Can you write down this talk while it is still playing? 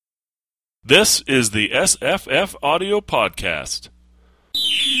This is the SFF Audio Podcast.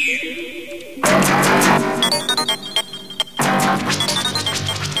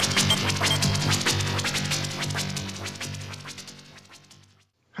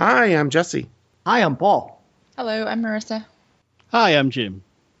 Hi, I'm Jesse. Hi, I'm Paul. Hello, I'm Marissa. Hi, I'm Jim.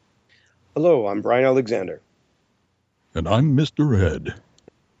 Hello, I'm Brian Alexander. And I'm Mr. Ed.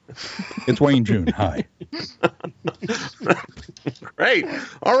 It's Wayne June. Hi. Great.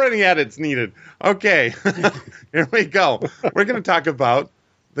 Already edits needed. Okay. Here we go. We're going to talk about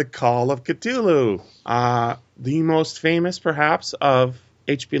The Call of Cthulhu. The most famous, perhaps, of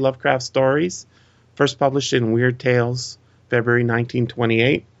H.P. Lovecraft stories. First published in Weird Tales, February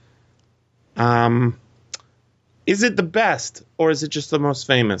 1928. Is it the best, or is it just the most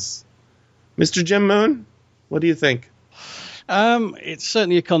famous? Mr. Jim Moon, what do you think? It's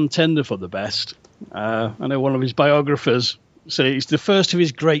certainly a contender for the best. I know one of his biographers said it's the first of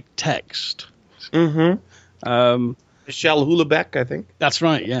his great text. Mm-hmm. Michel Houellebecq, I think. That's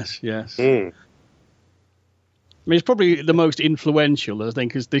right, yes. Mm. I mean, it's probably the most influential, I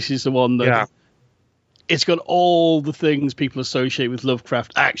think, because this is the one that it's got all the things people associate with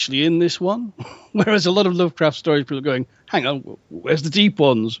Lovecraft actually in this one. Whereas a lot of Lovecraft stories, people are going, hang on, where's the deep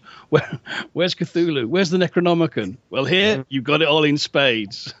ones? Where's Cthulhu? Where's the Necronomicon? Well, here, you've got it all in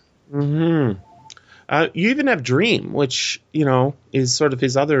spades. Mm-hmm. You even have Dream, which, is sort of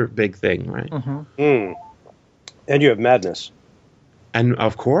his other big thing, right? Mm-hmm. Mm. And you have Madness. And,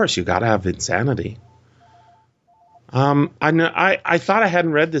 of course, you got to have Insanity. I thought I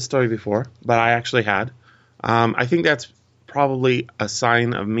hadn't read this story before, but I actually had. I think that's probably a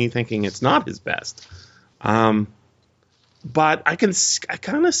sign of me thinking it's not his best. But I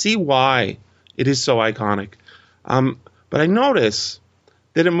kind of see why it is so iconic. But I notice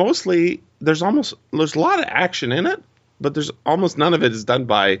that there's a lot of action in it, but there's almost none of it is done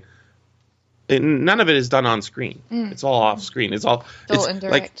none of it is done on screen. It's all off screen. It's indirect.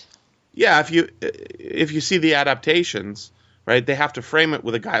 Like, yeah, if you see the adaptations, right, they have to frame it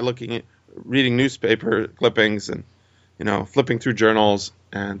with a guy reading newspaper clippings and flipping through journals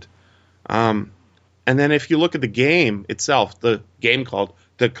and then if you look at the game itself, the game called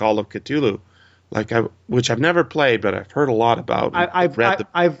The Call of Cthulhu, which I've never played, but I've heard a lot about. I've read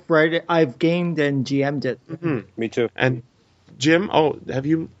it. I've gamed and GM'd it. Mm-hmm. Me too. And Jim, have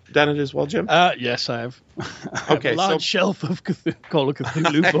you done it as well, Jim? Yes, I have. Okay, a large shelf of Call of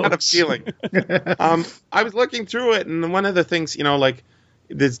Cthulhu books. I had a feeling. I was looking through it, and one of the things,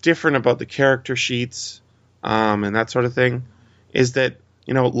 that's different about the character sheets and that sort of thing is that,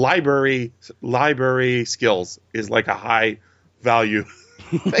 library skills is like a high value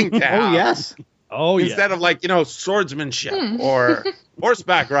thing to have. Oh, yes. Oh, yeah. Instead of swordsmanship or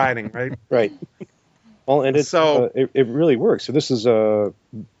horseback riding, right? Right. Well, and it really works. So this is I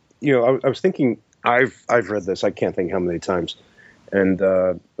was thinking I've read this. I can't think how many times, and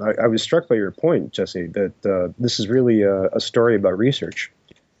I was struck by your point, Jesse, that this is really a story about research.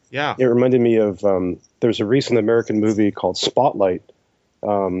 Yeah. It reminded me of there's a recent American movie called Spotlight,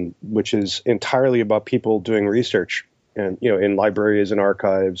 which is entirely about people doing research and in libraries and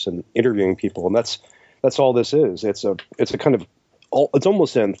archives and interviewing people, and that's all this is. It's a kind of it's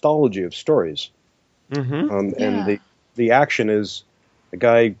almost an anthology of stories. Mm-hmm. And the action is a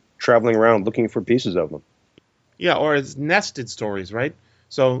guy traveling around looking for pieces of them. Yeah, or it's nested stories, right?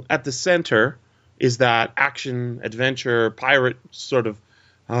 So at the center is that action, adventure, pirate sort of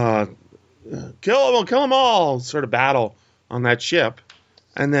kill them all sort of battle on that ship.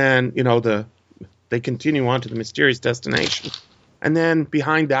 And then, they continue on to the mysterious destination. And then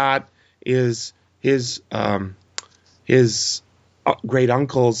behind that is his great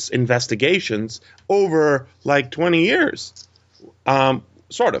uncle's investigations over 20 years,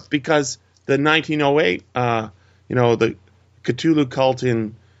 sort of, because the 1908, the Cthulhu cult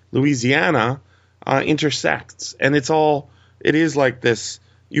in Louisiana intersects, and it is like this.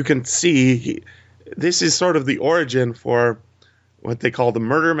 You can see this is sort of the origin for what they call the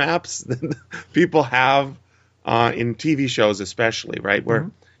murder maps that people have in TV shows, especially, right, where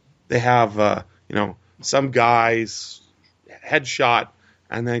they have some guy's headshot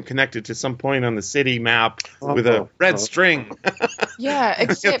and then connected to some point on the city map with a red string. Yeah,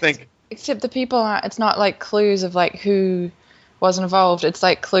 except the people it's not like clues of who was involved. It's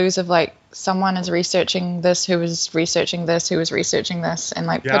like clues of someone is researching this, who was researching this, who was researching this, and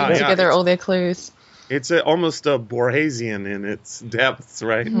putting together all their clues. It's almost a Borgesian in its depths,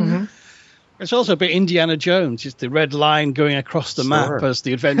 right? Mm-hmm. It's also a bit Indiana Jones, just the red line going across the map as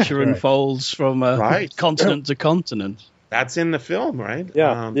the adventure unfolds from continent to continent. That's in the film, right?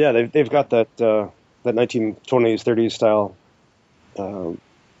 Yeah, they've got that 1920s, 30s style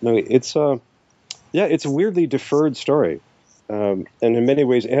No, it's a weirdly deferred story, and in many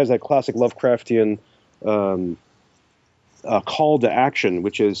ways, it has that classic Lovecraftian call to action,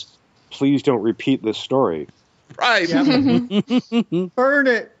 which is, "Please don't repeat this story." Right. Burn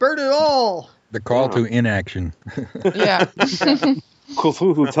it all. The call to inaction. Yeah.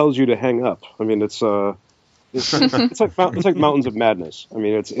 Cthulhu tells you to hang up. I mean, it's like Mountains of Madness. I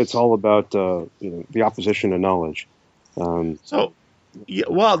mean, it's all about the opposition to knowledge. So, yeah,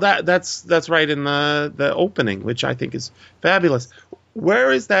 well, that's right in the opening, which I think is fabulous.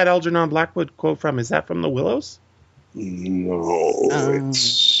 Where is that Algernon Blackwood quote from? Is that from The Willows? No,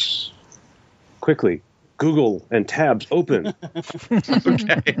 it's quickly. Google and tabs open.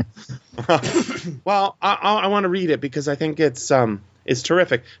 Okay. Well, I want to read it because I think it's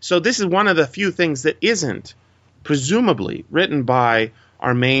terrific. So this is one of the few things that isn't presumably written by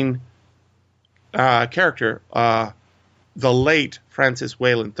our main character, the late Francis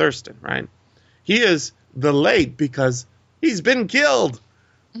Wayland Thurston, right? He is the late because he's been killed,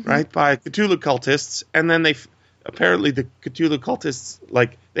 right, by Cthulhu cultists, and then apparently the Cthulhu cultists,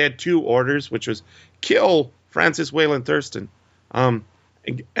 like, they had two orders, which was kill Francis Wayland Thurston, and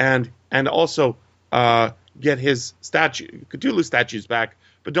also get his Cthulhu statues back,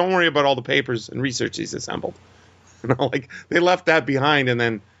 but don't worry about all the papers and research he's assembled. Like, they left that behind, and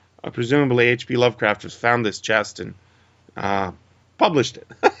then presumably H.P. Lovecraft has found this chest and published it.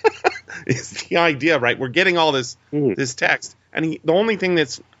 It's the idea, right? We're getting all this text, and the only thing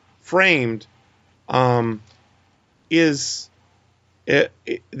that's framed that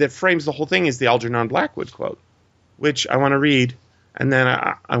frames the whole thing is the Algernon Blackwood quote, which I want to read, and then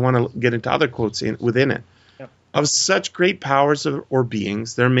I want to get into other quotes within it. Yep. Of such great powers or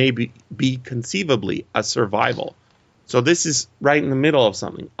beings, there may be conceivably a survival. So this is right in the middle of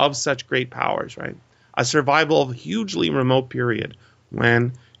something. Of such great powers, right? A survival of a hugely remote period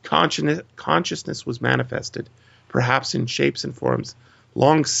when consciousness was manifested, perhaps in shapes and forms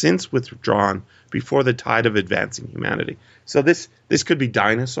long since withdrawn before the tide of advancing humanity. So this could be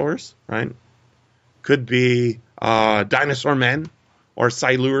dinosaurs, right? Could be dinosaur men or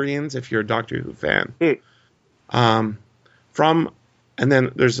Silurians if you're a Doctor Who fan. And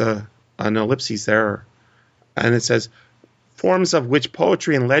then there's an ellipsis there, and it says, forms of which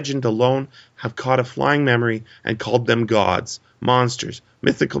poetry and legend alone have caught a flying memory and called them gods, monsters,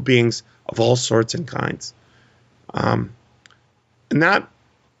 mythical beings of all sorts and kinds. And that,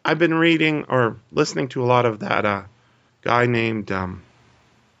 I've been reading or listening to a lot of that guy named, now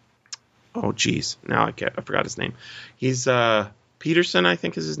I forgot his name. He's Peterson, I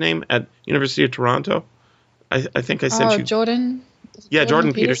think is his name, at University of Toronto. I think I sent you. Jordan. Yeah,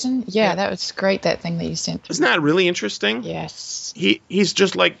 Jordan Peterson. Yeah, that was great, that thing that you sent. Isn't that really interesting? Yes. He's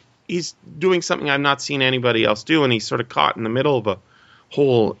just like, he's doing something I've not seen anybody else do, and he's sort of caught in the middle of a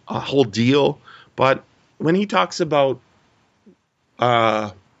whole deal. But when he talks about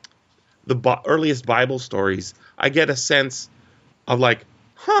the earliest Bible stories, I get a sense of like,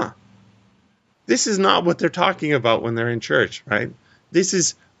 this is not what they're talking about when they're in church, right? This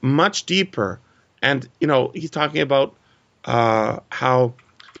is much deeper. And, he's talking about how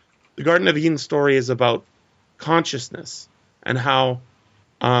the Garden of Eden story is about consciousness and how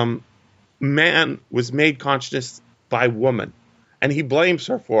man was made conscious by woman, and he blames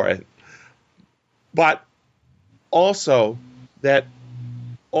her for it. But also that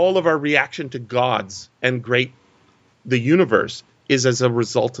all of our reaction to gods and the universe is as a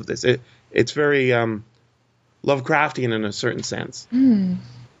result of this. It's very Lovecraftian in a certain sense.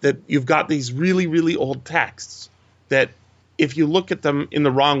 That you've got these really, really old texts that if you look at them in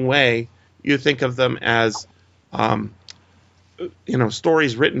the wrong way, you think of them as,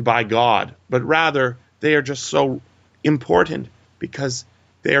 stories written by God, but rather they are just so important because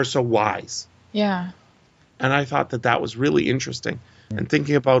they are so wise. Yeah. And I thought that was really interesting. And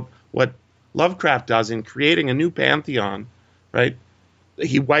thinking about what Lovecraft does in creating a new pantheon, right?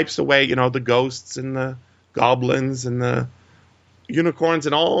 He wipes away, the ghosts and the goblins and the unicorns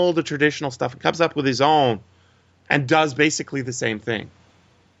and all the traditional stuff and comes up with his own and does basically the same thing.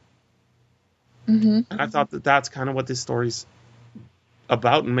 And I thought that's kind of what this story's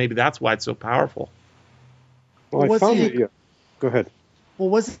about, and maybe that's why it's so powerful. Well, I found it. Yeah. Go ahead. Well,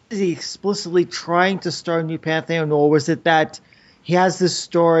 was he explicitly trying to start a new pantheon, or was it that he has this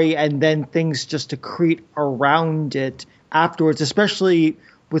story and then things just accrete around it afterwards, especially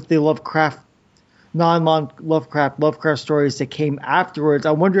with the Lovecraft stories that came afterwards?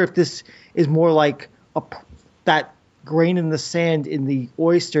 I wonder if this is more like that grain in the sand in the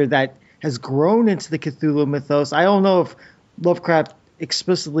oyster that has grown into the Cthulhu mythos. I don't know if Lovecraft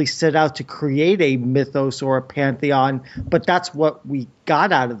explicitly set out to create a mythos or a pantheon, but that's what we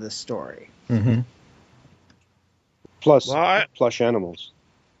got out of the story. Mm-hmm. Plus animals.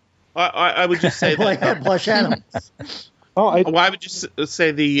 I would just say that plush animals. I would just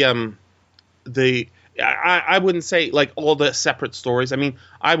say I wouldn't say like all the separate stories. I mean,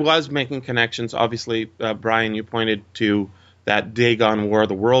 I was making connections. Obviously, Brian, you pointed to that Dagon War of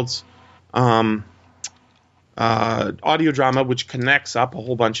the Worlds audio drama, which connects up a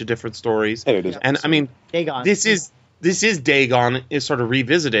whole bunch of different stories. It is. And I mean, Dagon. This is Dagon is sort of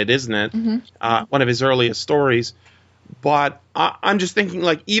revisited, isn't it? Mm-hmm. One of his earliest stories. But I'm just thinking,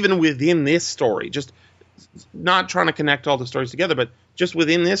 like, even within this story, just not trying to connect all the stories together, but just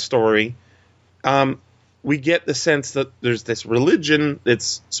within this story, we get the sense that there's this religion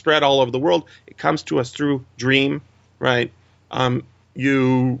that's spread all over the world. It comes to us through dream, right?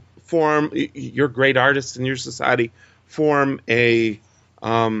 You form, your great artists in your society form a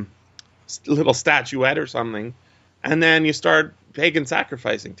little statuette or something, and then you start pagan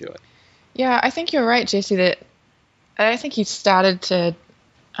sacrificing to it. Yeah, I think you're right, Jesse, that I think he started to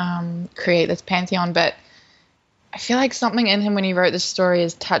create this pantheon, but I feel like something in him when he wrote this story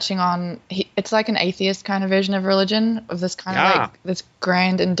is touching on, it's like an atheist kind of version of religion, of this kind of like this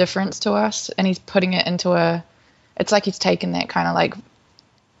grand indifference to us, and he's putting it into it's like he's taken that kind of like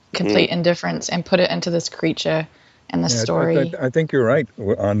complete indifference and put it into this creature and this story. I think you're right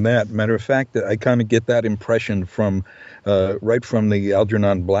on that. Matter of fact, I kind of get that impression from right from the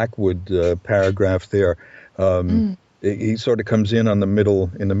Algernon Blackwood paragraph there. He sort of comes in in the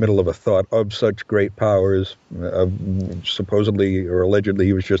middle of a thought of such great powers. Supposedly or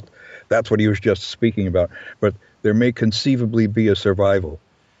allegedly, that's what he was just speaking about. But there may conceivably be a survival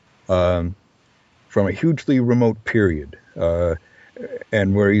from a hugely remote period.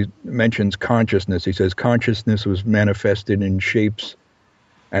 And where he mentions consciousness, he says consciousness was manifested in shapes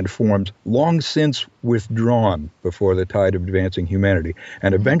and forms long since withdrawn before the tide of advancing humanity.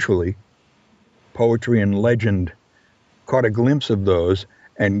 And eventually, poetry and legend caught a glimpse of those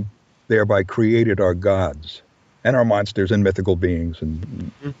and thereby created our gods and our monsters and mythical beings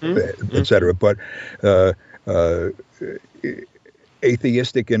and et cetera. But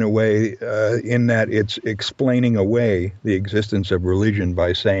atheistic in a way, in that it's explaining away the existence of religion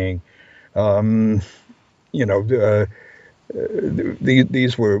by saying, these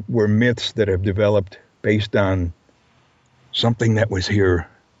were myths that have developed based on something that was here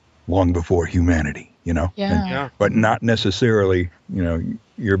long before humanity. But not necessarily,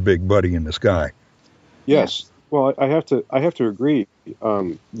 your big buddy in the sky. Yes. Well, I have to agree.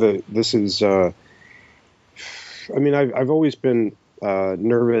 This is. I mean, I've always been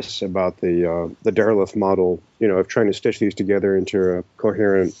nervous about the derelict model, of trying to stitch these together into a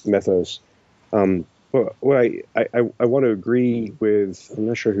coherent mythos. What I want to agree with. I'm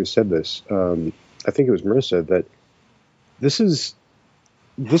not sure who said this. I think it was Marissa, that this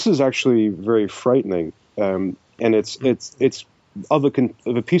is actually very frightening, and it's of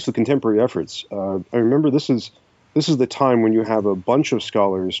a piece of contemporary efforts. I remember this is the time when you have a bunch of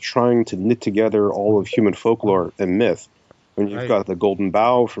scholars trying to knit together all of human folklore and myth. When you've got the Golden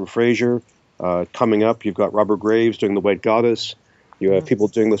Bough from Fraser coming up, you've got Robert Graves doing the White Goddess. You have people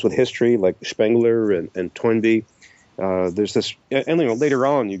doing this with history like Spengler and Toynbee. There's this, and later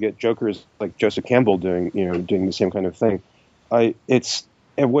on you get jokers like Joseph Campbell doing the same kind of thing.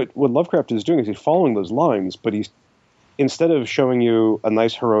 And what Lovecraft is doing is he's following those lines, but he's, instead of showing you a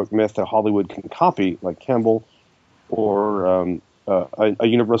nice heroic myth that Hollywood can copy, like Campbell, or a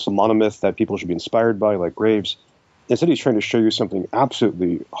universal monomyth that people should be inspired by, like Graves, instead he's trying to show you something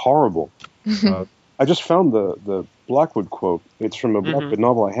absolutely horrible. I just found the Blackwood quote. It's from a Blackwood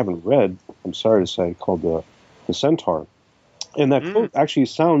novel I haven't read, I'm sorry to say, called The Centaur. And that quote actually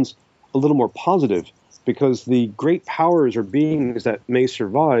sounds a little more positive, because the great powers or beings that may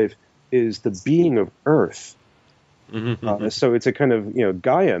survive is the being of Earth. So it's a kind of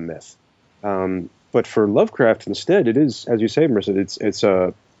Gaia myth. But for Lovecraft instead, it is, as you say,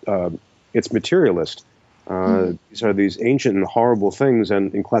 Marissa, it's materialist. These are these ancient and horrible things,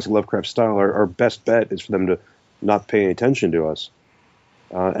 and in classic Lovecraft style, our best bet is for them to not pay any attention to us.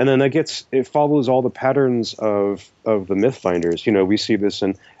 And then it follows all the patterns of the Mythfinders. We see this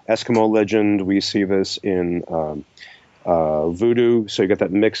in Eskimo legend. We see this in voodoo. So you got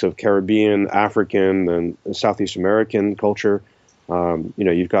that mix of Caribbean, African, and Southeast American culture.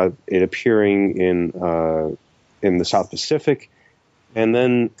 You've got it appearing in the South Pacific, and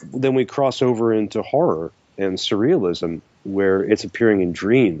then we cross over into horror and surrealism, where it's appearing in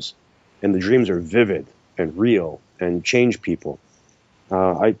dreams, and the dreams are vivid and real and change people.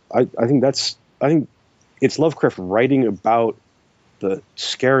 I think it's Lovecraft writing about the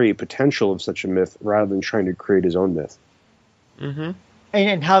scary potential of such a myth rather than trying to create his own myth. Mm-hmm.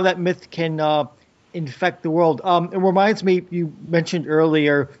 And how that myth can infect the world. It reminds me, you mentioned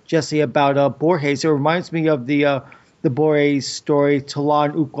earlier, Jesse, about Borges. It reminds me of the Borges story,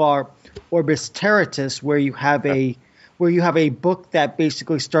 Talan Uklar Orbis Terratus, where you have a book that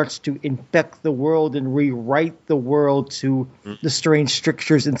basically starts to infect the world and rewrite the world to the strange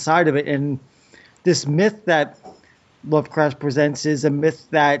strictures inside of it. And this myth that Lovecraft presents is a myth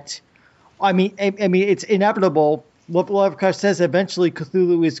that, I mean, it's inevitable. Lovecraft says eventually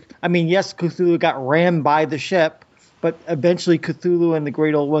Cthulhu is, yes, Cthulhu got rammed by the ship, but eventually Cthulhu and the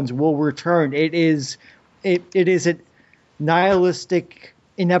Great Old Ones will return. It is a nihilistic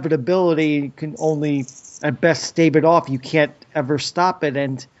inevitability. You can only at best stave it off. You can't ever stop it.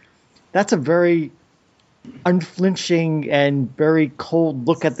 And that's a very unflinching and very cold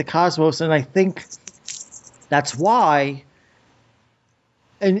look at the cosmos. And I think that's why,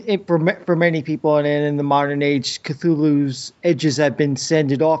 and for many people and in the modern age, Cthulhu's edges have been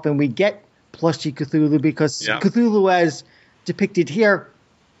sanded off, and we get plushy Cthulhu because Cthulhu, as depicted here,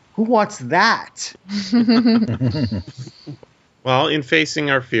 who wants that? Well, in facing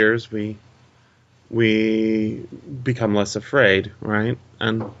our fears, we become less afraid, right?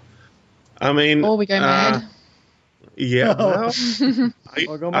 And or we go mad. Yeah, well,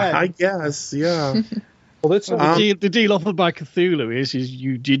 Or go mad. I guess, yeah. Well, that's the deal offered by Cthulhu is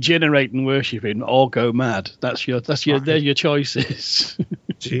you degenerate and worship him or go mad. They're your choices.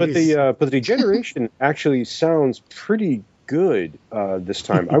 But the degeneration actually sounds pretty good this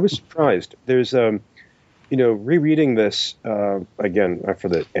time. I was surprised. There's rereading this again for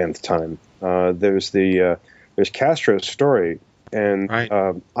the nth time. There's Castro's story, and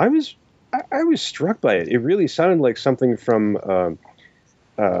I was struck by it. It really sounded like something from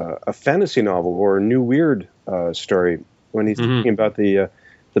a fantasy novel or a New Weird story when he's talking about the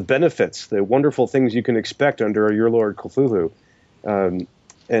benefits, the wonderful things you can expect under your Lord Cthulhu. And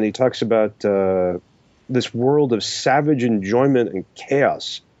he talks about this world of savage enjoyment and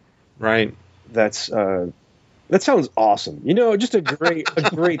chaos. Right. That sounds awesome. Just a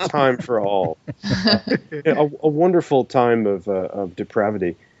great time for all. A wonderful time of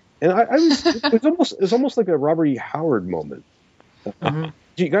depravity. And it was almost like a Robert E. Howard moment.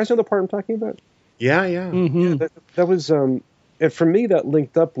 Do you guys know the part I'm talking about? Yeah. Mm-hmm. Yeah, that was, and for me, that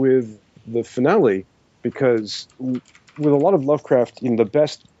linked up with the finale because with a lot of Lovecraft, the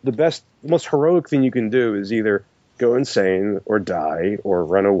best, most heroic thing you can do is either go insane or die or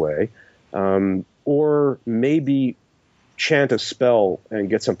run away, or maybe chant a spell and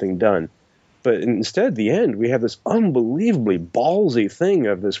get something done. But instead, at the end, we have this unbelievably ballsy thing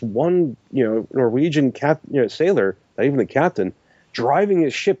of this one, Norwegian sailor, not even the captain, driving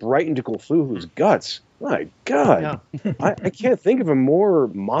his ship right into Cthulhu's guts. My God, yeah. I can't think of a more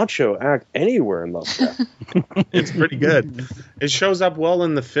macho act anywhere in Lovecraft. It's pretty good. It shows up well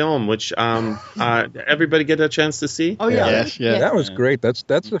in the film, which everybody get a chance to see. Oh yeah, yes. That was great. That's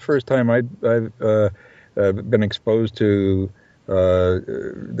the first time I've been exposed to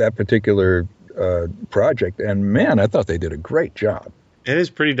that particular project, and man, I thought they did a great job. It is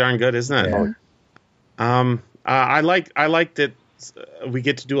pretty darn good, isn't it? Yeah. I liked it. We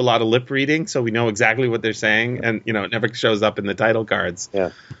get to do a lot of lip reading, so we know exactly what they're saying, and it never shows up in the title cards. Yeah.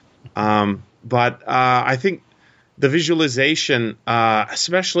 But I think the visualization,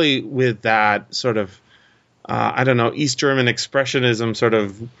 especially with that sort of, East German expressionism sort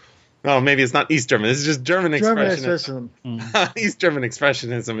of. Oh, maybe it's not East German. It's just German expressionism. East German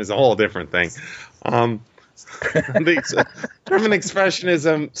expressionism is a whole different thing. The German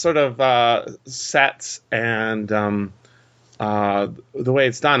expressionism sort of sets and the way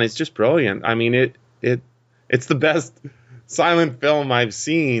it's done is just brilliant. I mean, it's the best silent film I've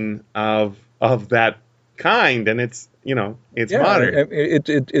seen of that kind, and it's modern.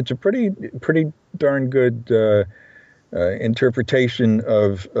 It's a pretty darn good interpretation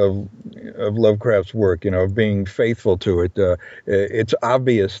of Lovecraft's work, of being faithful to it. It's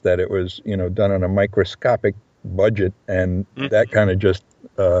obvious that it was, done on a microscopic budget, and that kind of just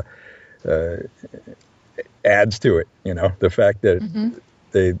adds to it. The fact that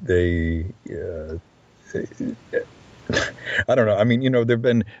they I don't know. I mean,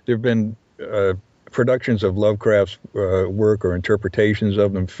 there've been productions of Lovecraft's work or interpretations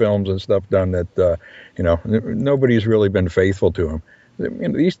of them, films and stuff done that nobody's really been faithful to him.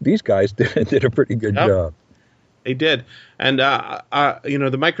 These guys did a pretty good job. They did, and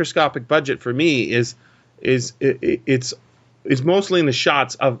the microscopic budget for me is it's it's mostly in the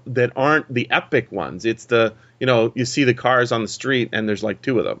shots that aren't the epic ones. It's the, you see the cars on the street and there's like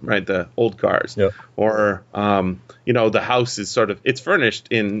two of them, right? The old cars. Yeah. Or, the house is it's furnished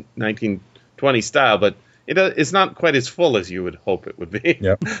in 1920 style, but it's not quite as full as you would hope it would be.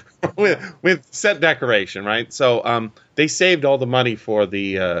 Yeah. with set decoration, right? So they saved all the money for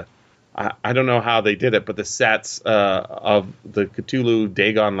the, I don't know how they did it, but the sets of the Cthulhu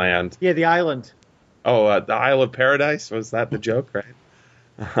Dagon land. Yeah, the island. Oh, the Isle of Paradise, was that the joke,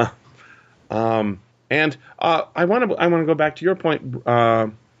 right? And I want to go back to your point,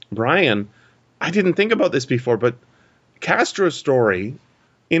 Brian. I didn't think about this before, but Castro's story,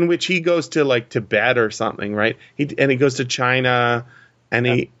 in which he goes to like Tibet or something, right? He goes to China,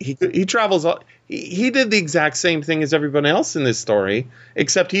 and he travels. He did the exact same thing as everyone else in this story,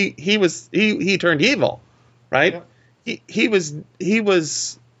 except he turned evil, right? Yeah. He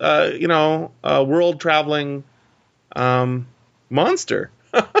was. A world-traveling monster,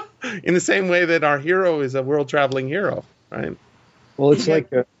 in the same way that our hero is a world-traveling hero, right? Well, it's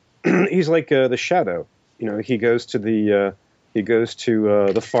like he's like the Shadow. He goes to the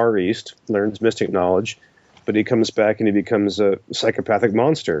Far East, learns mystic knowledge, but he comes back and he becomes a psychopathic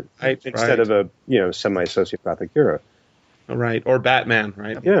monster instead of a semi-sociopathic hero. Right, or Batman,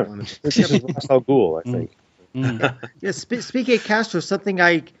 right? Yeah, this is Ra's al Ghul, I think. Yeah, speaking of Castro, something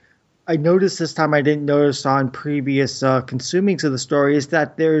I noticed this time I didn't notice on previous consumings of the story is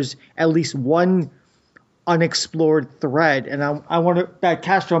that there's at least one unexplored thread, and I want to that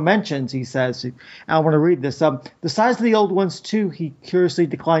Castro mentions. He says, and I want to read this. The size of the old ones too, he curiously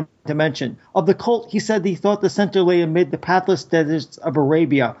declined to mention. Of the cult, he said he thought the center lay amid the pathless deserts of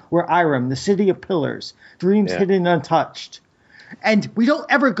Arabia, where Iram, the city of pillars, dreams hidden and untouched. And we don't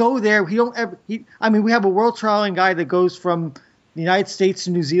ever go there. We have a world traveling guy that goes from the United States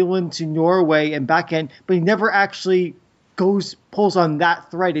to New Zealand to Norway and back end, but he never actually pulls on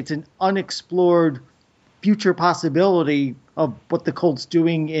that thread. It's an unexplored future possibility of what the cult's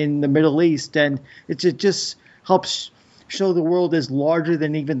doing in the Middle East, and it just helps show the world is larger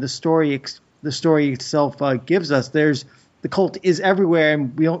than even the story itself gives us. The cult is everywhere,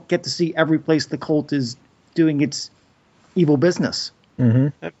 and we don't get to see every place the cult is doing its evil business. Mm-hmm.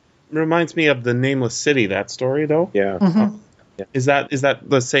 That reminds me of the Nameless City, that story, though. Yeah. Mm-hmm. Is that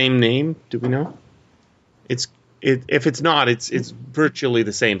the same name? Do we know? If it's not, it's virtually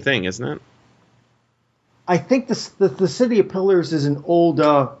the same thing, isn't it? I think the City of Pillars is an old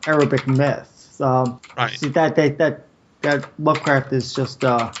Arabic myth. Right. See, that Lovecraft is just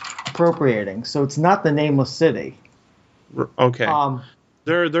appropriating. So it's not the Nameless City. Okay.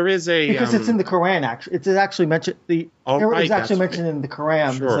 There is a because it's in the Quran. Actually, it's actually mentioned. It's actually mentioned in the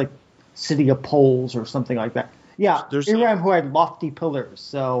Quran. Sure. It's like City of Poles or something like that. Yeah, Iram who had lofty pillars.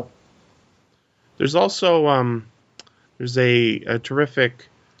 So there's also there's a terrific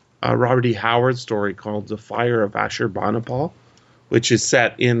Robert E. Howard story called The Fire of Ashurbanipal, which is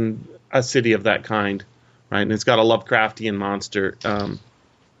set in a city of that kind, right? And it's got a Lovecraftian monster.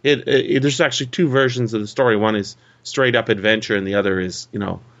 There's actually two versions of the story. One is straight up adventure, and the other is,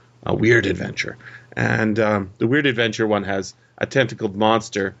 a weird adventure. And the weird adventure one has a tentacled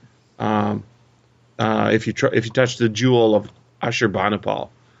monster. If you touch the jewel of Ashurbanipal,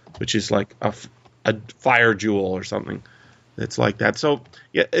 which is like a fire jewel or something, it's like that. So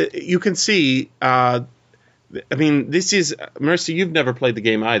yeah, you can see. This is Mercy. You've never played the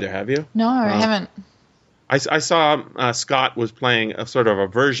game either, have you? No, I haven't. I saw Scott was playing a sort of a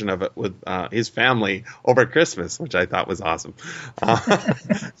version of it with his family over Christmas, which I thought was awesome.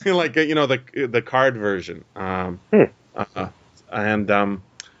 The card version. And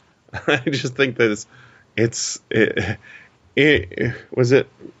I just think that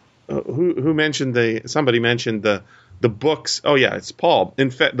who mentioned somebody mentioned the books. Oh yeah, it's Paul.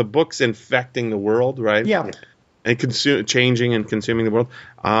 The books infecting the world, right? Yeah. And changing and consuming the world.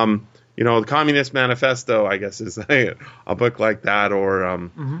 The Communist Manifesto, I guess, is a book like that, or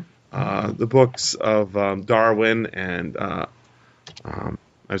the books of Darwin and I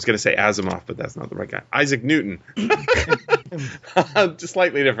was going to say Asimov, but that's not the right guy. Isaac Newton, just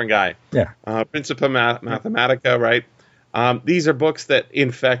slightly different guy. Yeah, Principia Mathematica, right? These are books that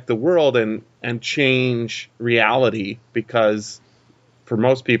infect the world and change reality, because for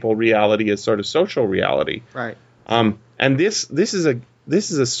most people, reality is sort of social reality, right? And this is a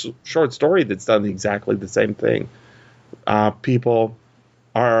short story that's done exactly the same thing.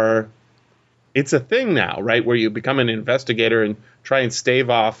 It's a thing now, right, where you become an investigator and try and stave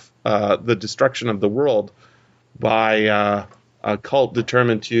off the destruction of the world by a cult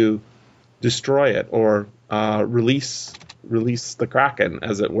determined to destroy it or release the Kraken,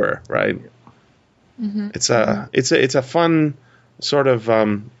 as it were, right? It's a fun sort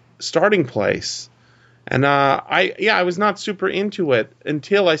of starting place. And I was not super into it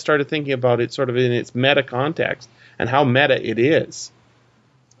until I started thinking about it sort of in its meta context and how meta it is.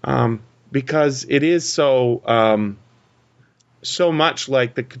 Because it is so much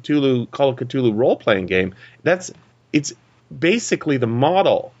like the Call of Cthulhu role-playing game. It's basically the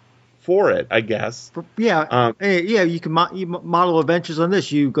model for it, I guess. You can model adventures on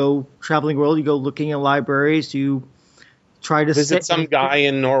this. You go traveling world, you go looking in libraries, you try to visit some guy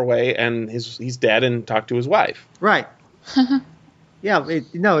in Norway, and he's dead, and talk to his wife. Right.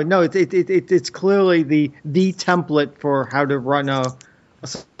 It's clearly the template for how to run a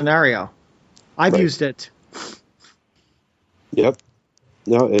scenario. I've used it. Yep.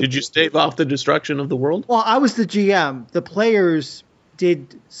 No. Did you stave off the destruction of the world? Well, I was the GM. The players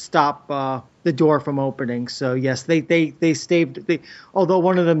did stop the door from opening. So yes, they staved. Although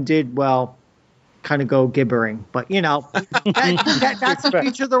one of them did kind of go gibbering, but that's the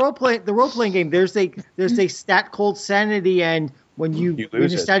feature of the role playing game. There's a stat called sanity, and when your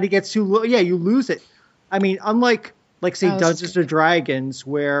sanity gets too low, you lose it. I mean, unlike say Dungeons or Dragons,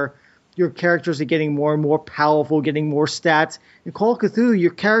 where your characters are getting more and more powerful, getting more stats. In Call of Cthulhu,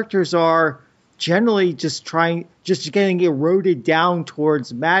 your characters are generally just getting eroded down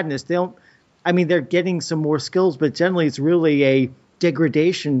towards madness. They're getting some more skills, but generally it's really a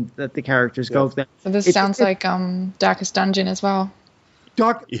degradation that the characters go through. So this sounds like Darkest Dungeon as well.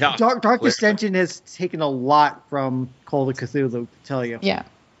 Darkest Dungeon has taken a lot from Call of Cthulhu, to tell you. Yeah.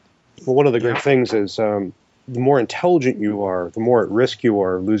 Well, one of the great things is the more intelligent you are, the more at risk you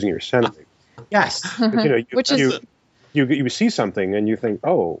are of losing your sanity. Yes. You see something and you think,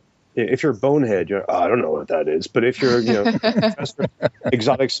 oh, if you're a bonehead, I don't know what that is. But if you're, professor of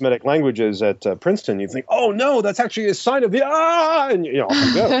exotic Semitic languages at Princeton, you think, oh no, that's actually a sign of the and off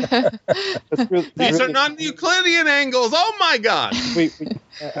you go. These are non-Euclidean angles. Oh my God!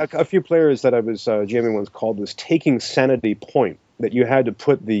 A few players that I was jamming once called this taking sanity point, that you had to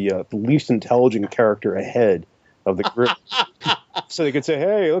put the least intelligent character ahead of the group, so they could say,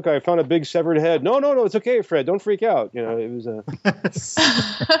 "Hey, look, I found a big severed head." No, it's okay, Fred. Don't freak out. It was.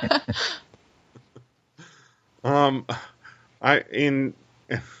 I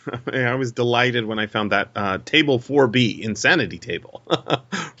was delighted when I found that table 4B insanity table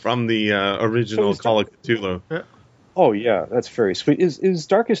from the original Call of Cthulhu. Oh yeah, that's very sweet. Is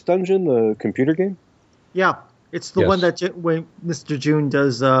Darkest Dungeon the computer game? Yeah, it's the one that when Mr. June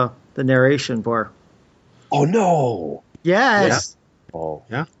does the narration for. Oh no! Yes. Yeah. Oh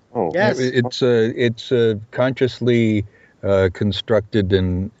yeah. Oh yes. It's consciously constructed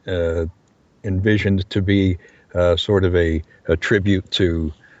and envisioned to be sort of a tribute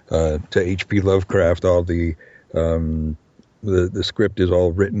to H.P. Lovecraft. All the script is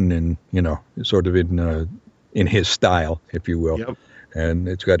all written in sort of in his style, if you will. Yep. And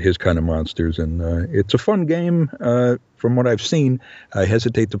it's got his kind of monsters, and it's a fun game. From what I've seen, I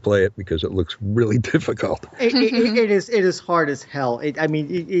hesitate to play it because it looks really difficult. It is hard as hell. It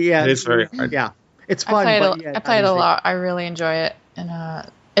is very hard. Yeah, it's fun. I play it a lot. I really enjoy it, and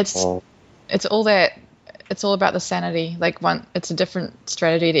it's all about the sanity. It's a different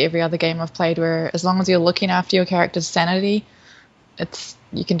strategy to every other game I've played, where as long as you're looking after your character's sanity,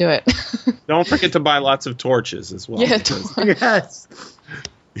 you can do it. Don't forget to buy lots of torches as well. Yeah, yes.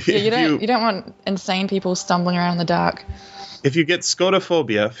 Yeah, you don't want insane people stumbling around in the dark. If you get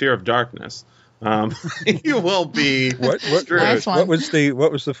scotophobia, fear of darkness, you will be what was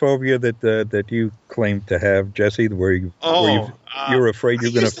the phobia that you claimed to have, Jesse? Where you're afraid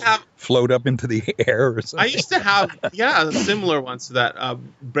you're going to float up into the air or something? I used to have similar ones to that,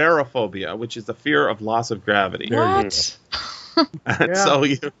 barophobia, which is the fear of loss of gravity. What? And so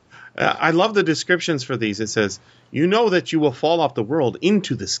I love the descriptions for these. It says, you know that you will fall off the world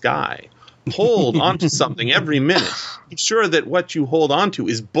into the sky. Hold onto something every minute. Be sure that what you hold onto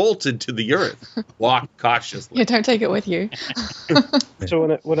is bolted to the earth. Walk cautiously. Yeah, don't take it with you.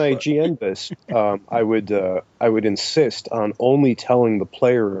 So when I GM'd this, I would insist on only telling the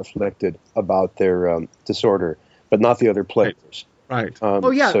player afflicted about their disorder, but not the other players. Right.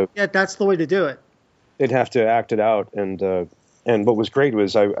 So that's the way to do it. They'd have to act it out, and what was great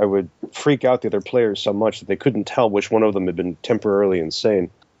was I would freak out the other players so much that they couldn't tell which one of them had been temporarily insane.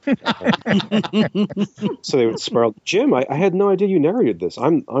 So they would spiral. Jim, I had no idea you narrated this.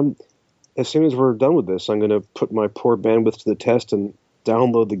 I'm as soon as we're done with this, I'm going to put my poor bandwidth to the test and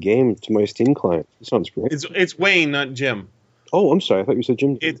download the game to my Steam client. It sounds great. It's Wayne, not Jim. Oh, I'm sorry. I thought you said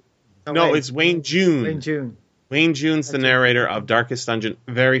Jim. It's Wayne June. Wayne June's the narrator of Darkest Dungeon,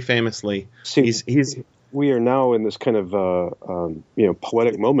 very famously. He's we are now in this kind of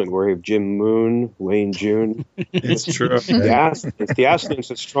poetic moment where we have Jim Moon, Wayne June. It's true. It's the assonance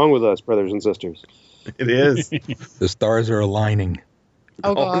that's strong with us, brothers and sisters. It is. The stars are aligning.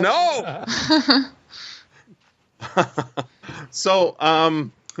 Oh no! So, I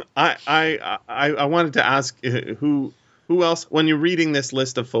wanted to ask who else, when you're reading this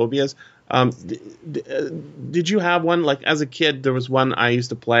list of phobias, did you have one? Like as a kid, there was one I used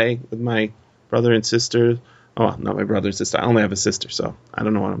to play with my brother and sister. Oh, well, not my brother and sister. I only have a sister, so I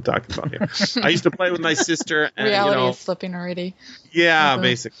don't know what I'm talking about here. I used to play with my sister. And, reality is slipping already. Yeah,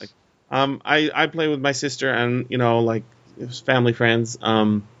 basically. I play with my sister, and like it was family friends.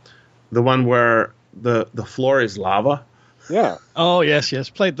 The one where the floor is lava. Yeah. Oh yes,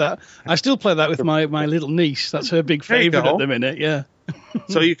 played that. I still play that with my little niece. That's her big favorite at the minute. Yeah.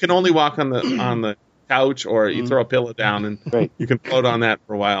 So you can only walk on the couch, or you throw a pillow down, and you can float on that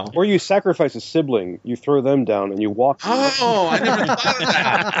for a while. Or you sacrifice a sibling, you throw them down, and you walk. Oh, I never thought of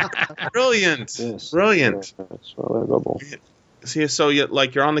that. Brilliant. Yes. Brilliant. Yeah, that's admirable. See, so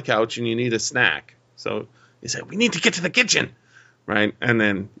you're on the couch and you need a snack. So you say, we need to get to the kitchen, right? And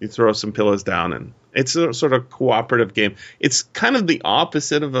then you throw some pillows down, and it's a sort of cooperative game. It's kind of the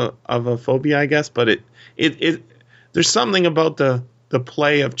opposite of a phobia, I guess, but it there's something about the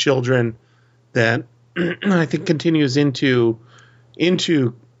play of children that I think continues into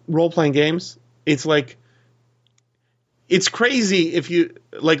role-playing games. It's like, it's crazy if you,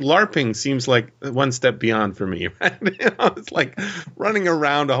 like, LARPing seems like one step beyond for me, right? It's like running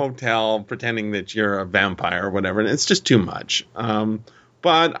around a hotel pretending that you're a vampire or whatever, and it's just too much.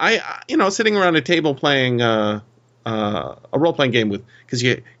 But I sitting around a table playing a role-playing game because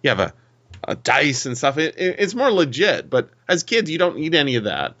you have a dice and stuff, it's more legit. But as kids, you don't need any of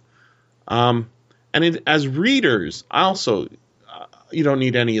that. As readers, also, you don't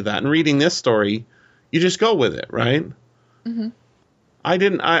need any of that. And reading this story, you just go with it, right? Mm-hmm.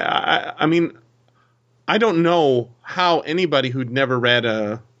 I mean, I don't know how anybody who'd never read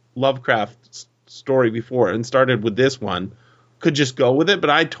a Lovecraft story before and started with this one could just go with it, but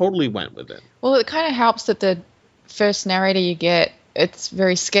I totally went with it. Well, it kind of helps that the first narrator you get, it's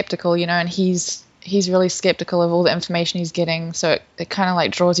very skeptical, and he's really skeptical of all the information he's getting, so it kind of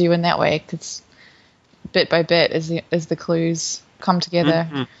like draws you in that way, because bit by bit, as the clues come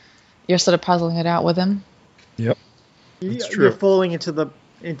together, you're sort of puzzling it out with him. Yep, that's true. You're falling into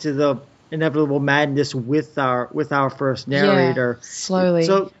the inevitable madness with our first narrator. Yeah, slowly.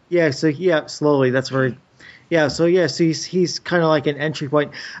 Slowly. That's very. Yeah, so he's kind of like an entry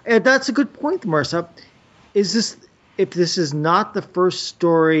point. And that's a good point, Marissa. If this is not the first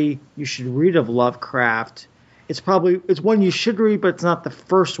story you should read of Lovecraft, it's one you should read, but it's not the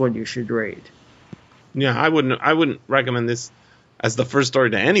first one you should read. Yeah, I wouldn't recommend this as the first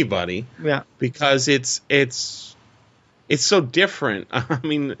story to anybody. Yeah, because it's so different. I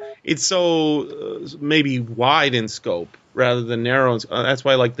mean, it's so maybe wide in scope rather than narrow. That's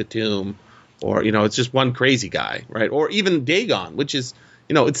why I like The Tomb, or it's just one crazy guy, right? Or even Dagon, which is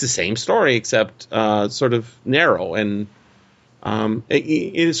it's the same story except sort of narrow, and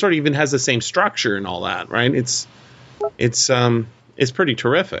it sort of even has the same structure and all that, right? It's pretty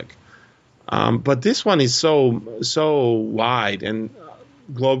terrific. But this one is so wide and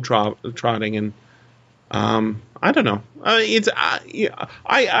globe-trotting, and I don't know. I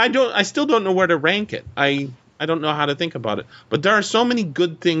still don't know where to rank it. I don't know how to think about it. But there are so many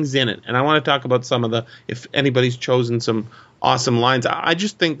good things in it, and I want to talk about some of if anybody's chosen some awesome lines. I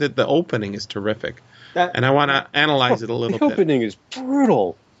just think that the opening is terrific, and I want to analyze it a little bit. The opening is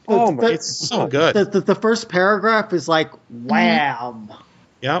brutal. It's so good. The first paragraph is like wham.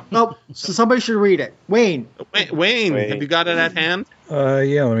 Yep. Nope. So somebody should read it. Wayne, have you got it at hand?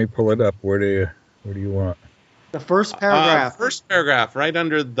 Yeah, let me pull it up. Where do you want? The first paragraph. First paragraph, right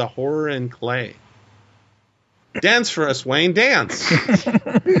under the horror and clay. Dance for us, Wayne. Dance.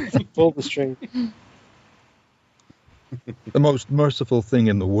 Pull the string. The most merciful thing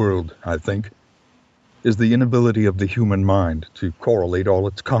in the world, I think, is the inability of the human mind to correlate all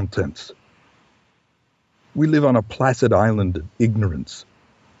its contents. We live on a placid island of ignorance,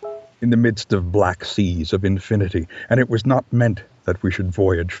 in the midst of black seas of infinity, and it was not meant that we should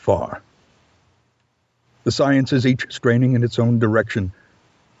voyage far. The sciences, each straining in its own direction,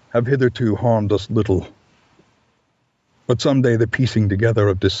 have hitherto harmed us little. But someday the piecing together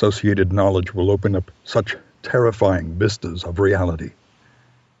of dissociated knowledge will open up such terrifying vistas of reality,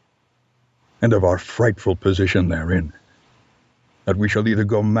 and of our frightful position therein, that we shall either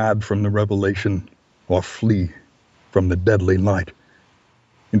go mad from the revelation or flee from the deadly light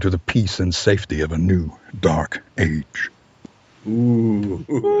into the peace and safety of a new dark age. Ooh.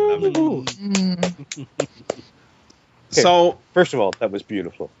 Okay. So, first of all, that was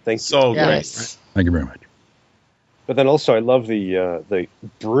beautiful. Thank you. So Yes. Thank you very much. But then also, I love the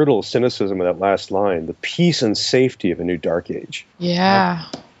brutal cynicism of that last line: "The peace and safety of a new dark age." Yeah.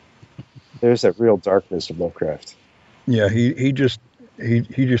 There's that real darkness of Lovecraft. Yeah, he just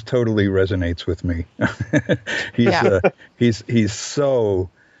totally resonates with me. He's so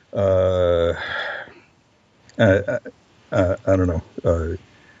I don't know,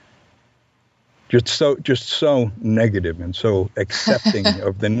 just so negative and so accepting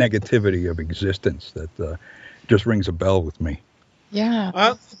of the negativity of existence that just rings a bell with me.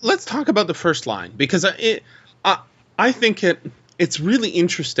 Yeah. Let's talk about the first line, because I think it's really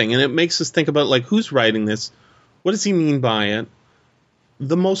interesting, and it makes us think about, like, who's writing this? What does he mean by it?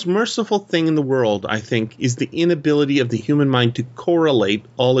 The most merciful thing in the world, I think, is the inability of the human mind to correlate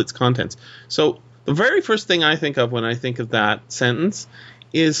all its contents. So the very first thing I think of when I think of that sentence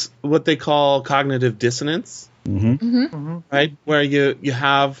is what they call cognitive dissonance, right? Where you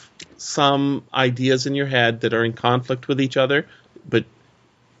have some ideas in your head that are in conflict with each other, but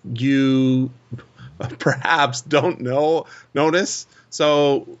you perhaps don't notice.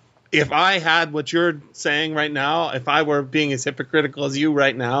 So if I had what you're saying right now, if I were being as hypocritical as you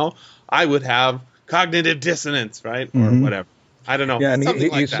right now, I would have cognitive dissonance, right? Or whatever. I don't know. Yeah, and he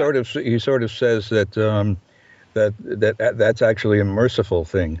like sort of says that that's actually a merciful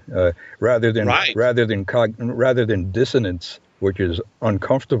thing, rather than dissonance, which is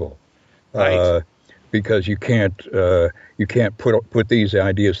uncomfortable, right? Because you can't put these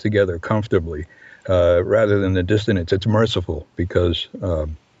ideas together comfortably. Rather than the dissonance, it's merciful because,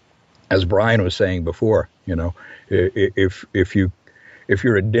 as Brian was saying before, you know, if you're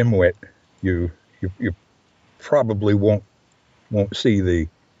a dimwit, you probably won't see the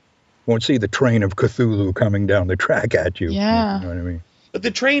train of Cthulhu coming down the track at you. Yeah. You know what I mean? But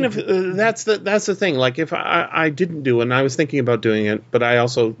the train of that's the thing. Like, if I didn't do it, and I was thinking about doing it, but I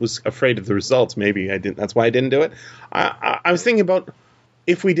also was afraid of the results. Maybe I didn't. That's why I didn't do it. I was thinking about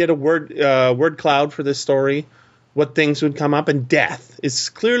if we did a word cloud for this story, what things would come up, and death is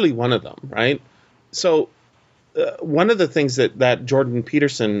clearly one of them, right? So one of the things that Jordan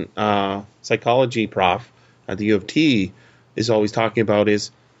Peterson, psychology prof at the U of T, is always talking about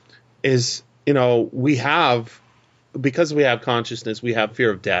is because we have consciousness, we have fear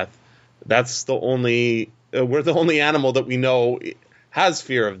of death. That's the only we're the only animal that we know has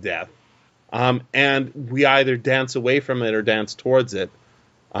fear of death, and we either dance away from it or dance towards it.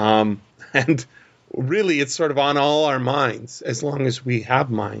 And really, it's sort of on all our minds as long as we have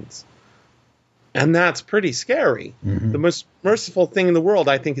minds. And that's pretty scary. The most merciful thing in the world,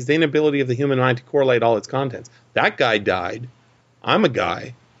 I think, is the inability of the human mind to correlate all its contents. That guy died. I'm a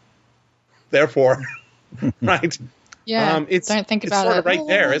guy. Therefore, right? Yeah. Don't think about it's sort of right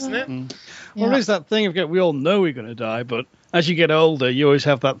there, isn't it? Yeah. Well, there's that thing of we all know we're going to die, but as you get older, you always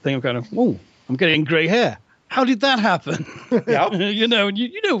have that thing of kind of, oh, I'm getting grey hair. How did that happen? Yep. you know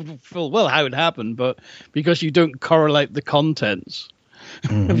full well how it happened, but because you don't correlate the contents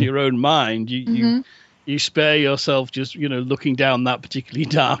of your own mind, you spare yourself just looking down that particularly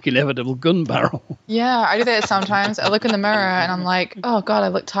dark, inevitable gun barrel. Yeah, I do that sometimes. I look in the mirror and I'm like, oh God, I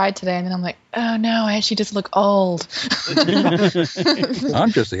look tired today. And then I'm like, oh no, I actually just look old.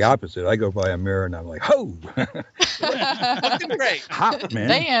 I'm just the opposite. I go by a mirror and I'm like, ho! Looking great. Hot, man.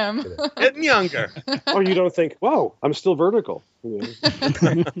 Damn. Getting younger. Or you don't think, wow, I'm still vertical.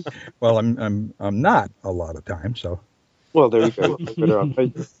 Well, I'm not a lot of times, so. Well, there you go.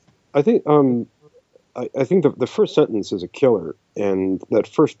 I think I think the first sentence is a killer, and that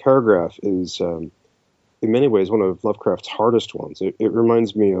first paragraph is, in many ways, one of Lovecraft's hardest ones. It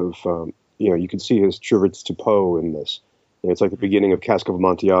reminds me of, you can see his Trivets to Poe in this. It's like the beginning of Cask of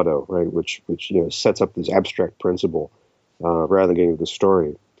Amontillado, right? Which sets up this abstract principle rather than getting to the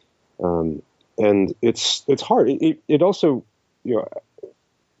story, and it's hard. It also,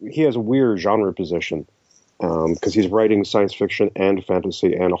 he has a weird genre position because he's writing science fiction and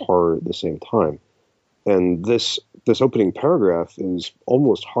fantasy and horror at the same time. And this opening paragraph is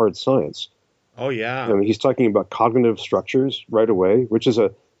almost hard science. Oh, yeah. I mean, he's talking about cognitive structures right away, which is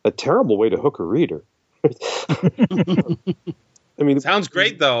a terrible way to hook a reader. I mean, it sounds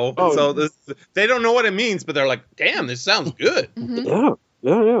great, though. Oh, so they don't know what it means, but they're like, damn, this sounds good. Yeah.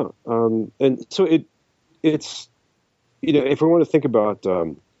 And so it's, if we want to think about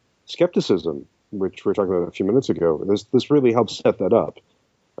skepticism, which we were talking about a few minutes ago, this really helps set that up.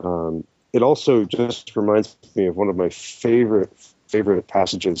 It also just reminds me of one of my favorite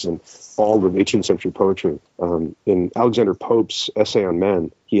passages in all of 18th century poetry. In Alexander Pope's Essay on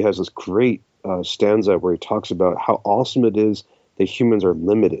Man, he has this great stanza where he talks about how awesome it is that humans are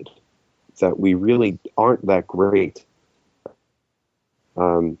limited, that we really aren't that great.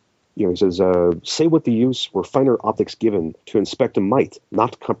 He says, say what the use were finer optics given to inspect a might,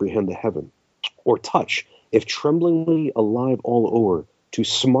 not comprehend the heaven, or touch, if tremblingly alive all o'er, to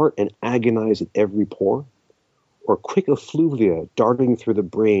smart and agonize at every pore, or quick effluvia darting through the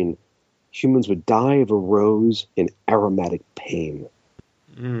brain, humans would die of a rose in aromatic pain.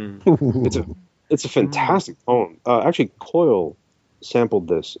 It's a fantastic poem. Actually, Coyle sampled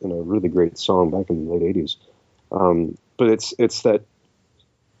this in a really great song back in the late 80s. But it's that,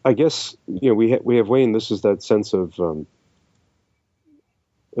 I guess, we have Wayne, this is that sense of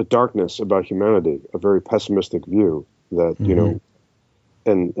a darkness about humanity, a very pessimistic view that,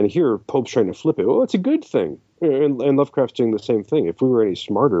 and here Pope's trying to flip it. Oh, it's a good thing. And Lovecraft's doing the same thing. If we were any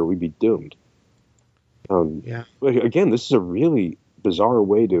smarter, we'd be doomed. Again, this is a really bizarre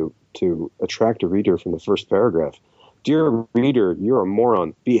way to attract a reader from the first paragraph. Dear reader, you're a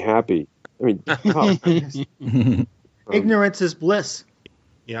moron. Be happy. I mean, ignorance is bliss.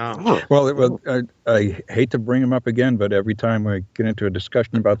 Yeah. Well, I hate to bring him up again, but every time I get into a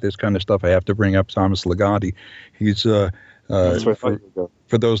discussion about this kind of stuff, I have to bring up Thomas Ligotti. He's for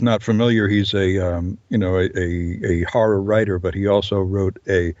those not familiar, he's a horror writer, but he also wrote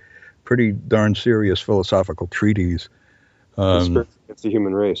a pretty darn serious philosophical treatise. It's the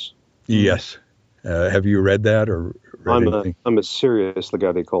human race. Yes. Have you read that or read anything? I'm a serious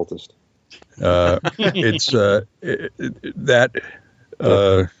Ligotti cultist.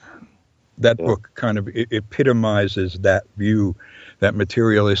 That book kind of epitomizes that view, that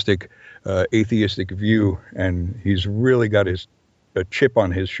materialistic, atheistic view, and he's really got a chip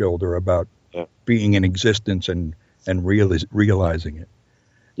on his shoulder about being in existence and realizing it.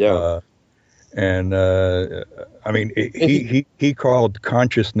 Yeah. I mean, he called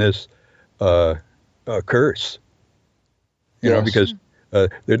consciousness a curse. You know, because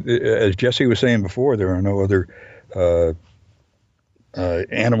as Jesse was saying before, there are no other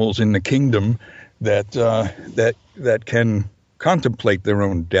animals in the kingdom that can contemplate their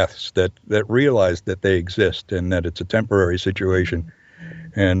own deaths, that realize that they exist and that it's a temporary situation,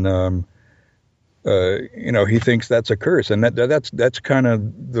 and he thinks that's a curse, and that's kind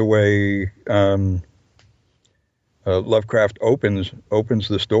of the way Lovecraft opens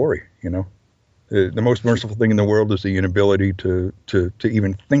the story. The most merciful thing in the world is the inability to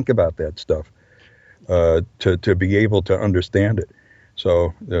even think about that stuff, to be able to understand it.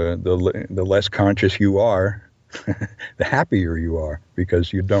 So the less conscious you are, the happier you are,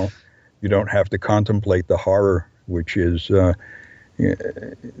 because you don't have to contemplate the horror, which is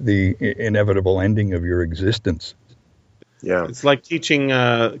the inevitable ending of your existence. Yeah, it's like teaching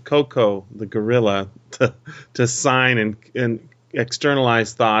Coco, the gorilla, to sign and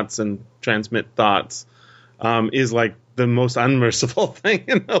externalize thoughts and transmit thoughts, is like the most unmerciful thing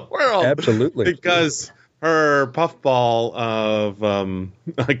in the world. Absolutely, because her puffball of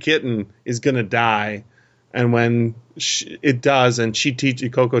a kitten is going to die, and when it does, and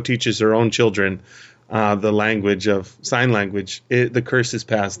Coco teaches her own children the language of sign language, the curse is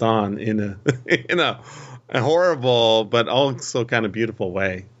passed on in a horrible but also kind of beautiful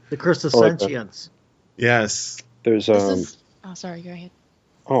way. The curse of sentience. Yes. There's Oh, sorry. Go ahead.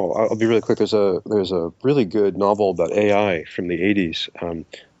 Oh, I'll be really quick. There's a really good novel about AI from the 80s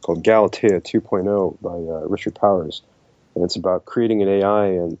called Galatea 2.0 by Richard Powers, and it's about creating an AI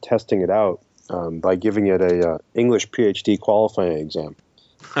and testing it out by giving it a English PhD qualifying exam.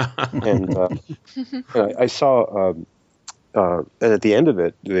 And I saw, and at the end of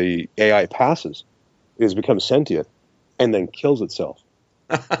it, the AI passes, it has become sentient, and then kills itself.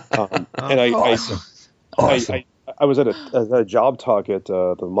 I was at a job talk at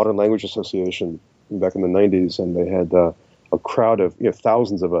the Modern Language Association back in the 90s, and they had a crowd of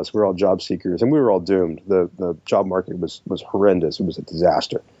thousands of us. We were all job seekers, and we were all doomed. The job market was horrendous. It was a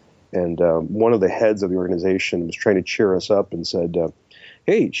disaster. And one of the heads of the organization was trying to cheer us up and said,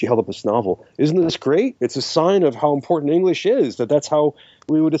 hey, she held up this novel. Isn't this great? It's a sign of how important English is, that's how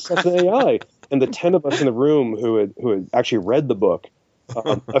we would assess an AI. And the 10 of us in the room who had actually read the book,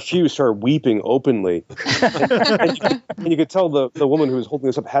 a few started weeping openly. And you could tell the woman who was holding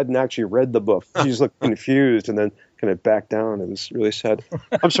this up hadn't actually read the book. She just looked confused and then kind of backed down. It was really sad.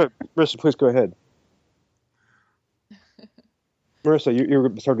 I'm sorry, Marissa, please go ahead. Marissa, you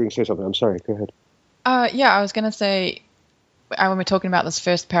were starting to say something. I'm sorry. Go ahead. I was going to say, when we're talking about this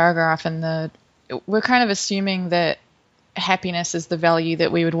first paragraph, we're kind of assuming that happiness is the value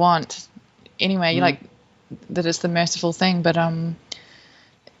that we would want anyway, like that it's the merciful thing. But,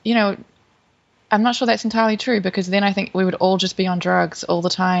 I'm not sure that's entirely true, because then I think we would all just be on drugs all the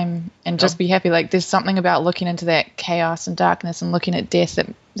time and just be happy. Like, there's something about looking into that chaos and darkness and looking at death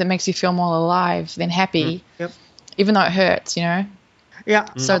that makes you feel more alive than happy, even though it hurts, you know? Yeah.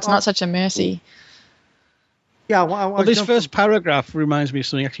 So it's not such a mercy. Yeah. Well, this first paragraph reminds me of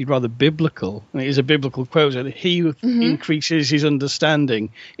something actually rather biblical. It is a biblical quote. He who increases his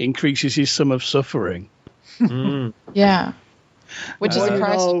understanding increases his sum of suffering. Yeah. Which is a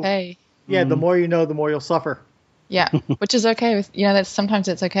price to pay. Yeah, the more you know, the more you'll suffer. Yeah, which is okay with, that's sometimes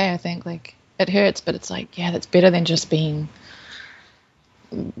it's okay, I think. Like, it hurts, but it's like, that's better than just being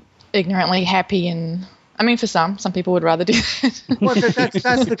ignorantly happy. And I mean, for some people would rather do that. Well,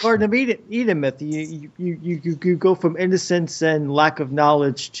 that's the Garden of Eden myth. You go from innocence and lack of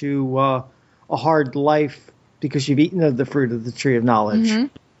knowledge to a hard life because you've eaten of the fruit of the tree of knowledge.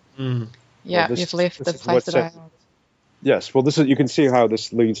 Yeah, you've left the place that I... Yes, well, you can see how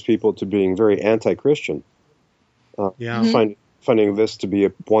this leads people to being very anti-Christian. Finding this to be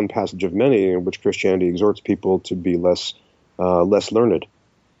one passage of many in which Christianity exhorts people to be less learned.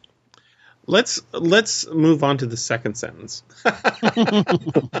 Let's move on to the second sentence.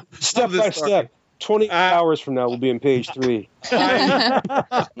 Step by step. 20 hours from now, we'll be in page 3.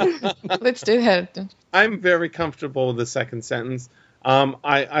 Let's do that. I'm very comfortable with the second sentence.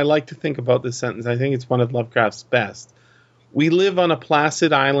 I like to think about this sentence. I think it's one of Lovecraft's best. We live on a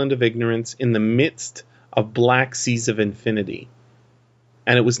placid island of ignorance in the midst of black seas of infinity.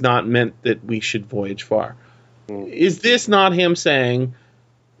 And it was not meant that we should voyage far. Is this not him saying,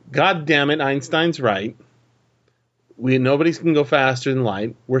 God damn it, Einstein's right. Nobody can go faster than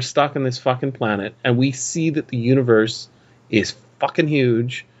light. We're stuck on this fucking planet. And we see that the universe is fucking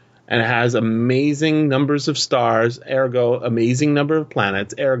huge. And it has amazing numbers of stars, ergo, amazing number of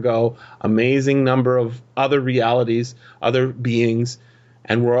planets, ergo, amazing number of other realities, other beings,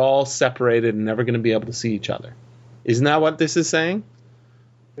 and we're all separated and never going to be able to see each other. Isn't that what this is saying?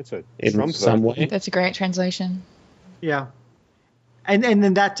 In some way. That's a great translation. Yeah. And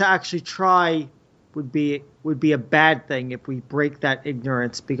then that to actually try would be a bad thing if we break that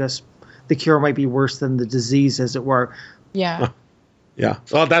ignorance, because the cure might be worse than the disease, as it were. Yeah. Yeah.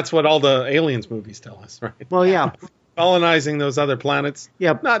 Well, that's what all the aliens movies tell us, right? Well, yeah. Colonizing those other planets.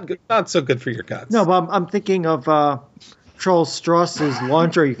 Yeah. Not so good for your guts. No, but I'm thinking of Charles Stross's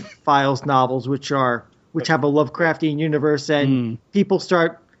Laundry Files novels, which have a Lovecraftian universe, and people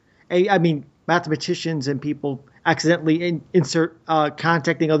start. I mean, mathematicians and people accidentally insert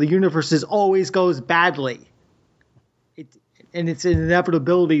contacting other universes always goes badly. And it's an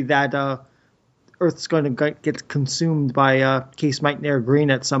inevitability that Earth's going to get consumed by Case Nightmare Green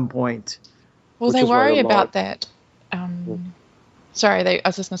at some point. Well, they worry about that. Sorry, I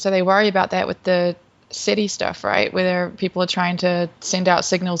was just going to say they worry about that with the SETI stuff, right? Where people are trying to send out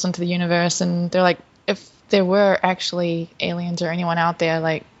signals into the universe, and they're like, if there were actually aliens or anyone out there,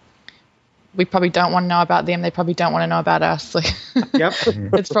 like, we probably don't want to know about them. They probably don't want to know about us. Like, yep.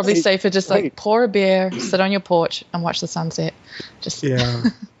 It's probably safer just like pour a beer, sit on your porch, and watch the sunset. Yeah.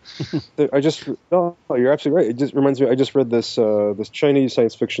 You're absolutely right. It just reminds me. I just read this Chinese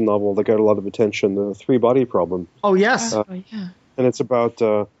science fiction novel that got a lot of attention, The Three Body Problem. Oh yes. And it's about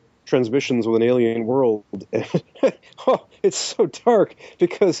transmissions with an alien world. It's so dark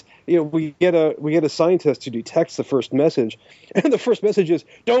because we get a scientist who detects the first message, and the first message is,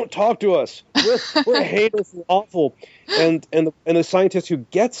 "Don't talk to us. We're haters and awful." And the scientist who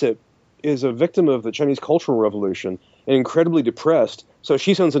gets it is a victim of the Chinese Cultural Revolution and incredibly depressed. So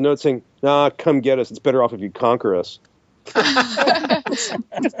she sends a note saying, "Nah, come get us. It's better off if you conquer us."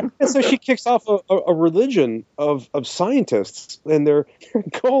 And so she kicks off a religion of scientists, and their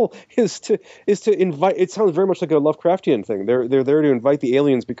goal is to invite. It sounds very much like a Lovecraftian thing. They're there to invite the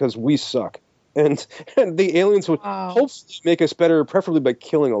aliens because we suck, and the aliens would hopefully make us better, preferably by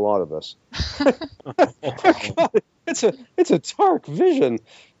killing a lot of us. God, it's a dark vision.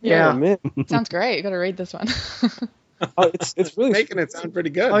 Yeah, oh, man. Sounds great. You got to read this one. It's really making it sound pretty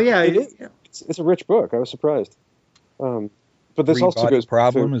good. Oh yeah, it's a rich book. I was surprised. But this also goes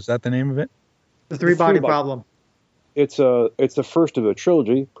problem. Is that the name of it? The Three Body Problem. It's the first of a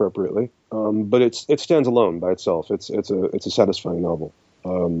trilogy, appropriately. But it stands alone by itself. It's a satisfying novel.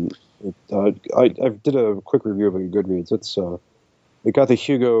 I did a quick review of it in Goodreads. It got the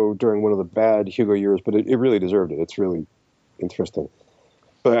Hugo during one of the bad Hugo years, but it really deserved it. It's really interesting.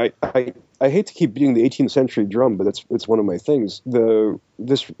 But I hate to keep beating the 18th century drum, but it's one of my things.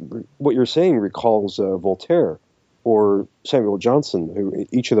 What you're saying recalls Voltaire or Samuel Johnson, who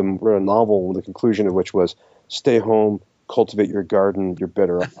each of them wrote a novel, the conclusion of which was, "Stay home, cultivate your garden, you're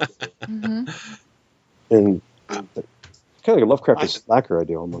better off." Mm-hmm. And it's kind of like a Lovecraft slacker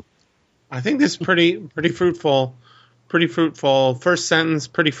idea almost. I think this is pretty fruitful. Pretty fruitful first sentence,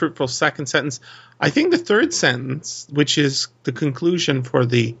 pretty fruitful second sentence. I think the third sentence, which is the conclusion for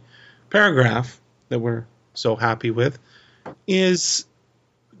the paragraph that we're so happy with, is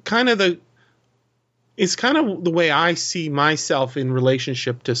kind of the way I see myself in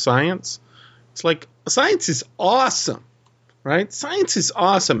relationship to science. It's like science is awesome, right? Science is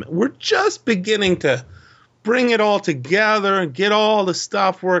awesome. We're just beginning to bring it all together and get all the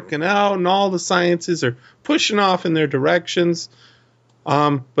stuff working out, and all the sciences are pushing off in their directions.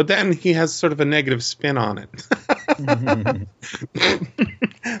 But then he has sort of a negative spin on it.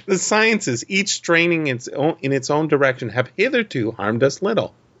 The sciences, each straining in its own direction, have hitherto harmed us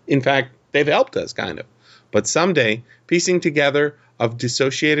little. In fact, they've helped us, kind of. But someday, piecing together of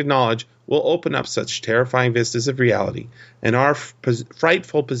dissociated knowledge will open up such terrifying vistas of reality, and our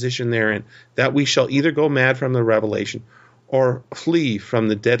frightful position therein, that we shall either go mad from the revelation, or flee from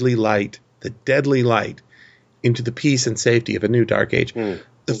the deadly light, into the peace and safety of a new dark age.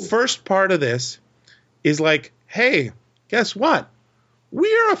 The first part of this is like, hey, guess what?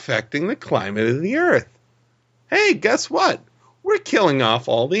 We're affecting the climate of the Earth. Hey, guess what? We're killing off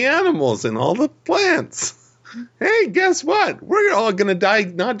all the animals and all the plants. Hey, guess what? We're all going to die,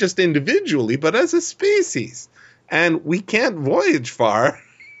 not just individually, but as a species. And we can't voyage far.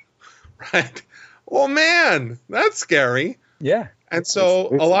 Right? Oh, man, that's scary. Yeah. And so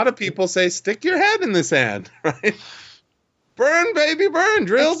a lot of people say, stick your head in the sand, right? Burn, baby, burn.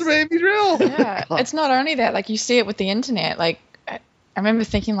 Drill, baby, drill. Yeah. It's not only that. Like, you see it with the internet. Like, I remember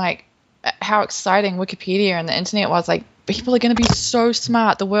thinking, like, how exciting Wikipedia and the internet was. Like, people are going to be so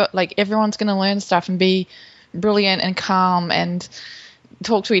smart. The world, like, everyone's going to learn stuff and be brilliant and calm and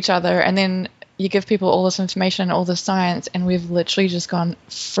talk to each other. And then you give people all this information and all this science, and we've literally just gone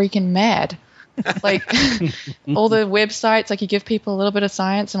freaking mad. Like, all the websites, like, you give people a little bit of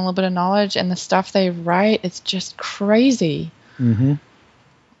science and a little bit of knowledge, and the stuff they write, it's just crazy. Mm-hmm.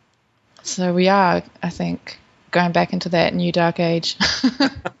 So we are, I think, going back into that new dark age.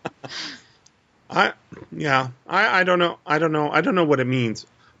 I don't know. I don't know what it means.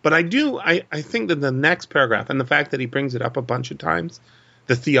 But I do. I think that the next paragraph, and the fact that he brings it up a bunch of times,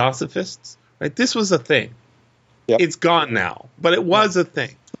 the Theosophists, right? This was a thing. Yep. It's gone now, but it was a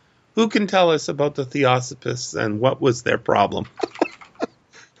thing. Who can tell us about the Theosophists and what was their problem?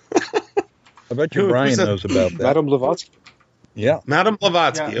 I bet you Brian knows about that. Madame Blavatsky. Yeah, Madame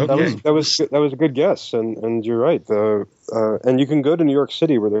Blavatsky. Yeah. Okay, that was a good guess, and you're right. And you can go to New York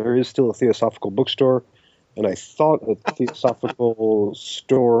City, where there is still a Theosophical bookstore, and I thought a Theosophical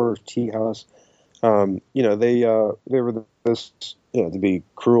store, tea house. They were this, to be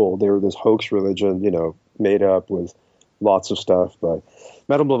cruel, they were this hoax religion, made up with lots of stuff. But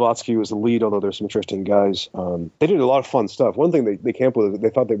Madame Blavatsky was the lead, although there's some interesting guys. They did a lot of fun stuff. One thing they came up with, they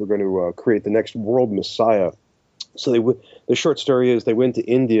thought they were going to create the next world messiah. So the short story is they went to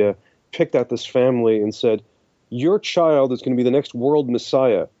India, picked out this family, and said, "Your child is going to be the next world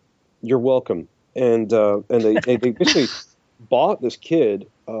messiah. You're welcome." And they basically bought this kid,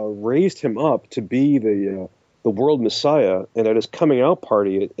 raised him up to be the world messiah. And at his coming out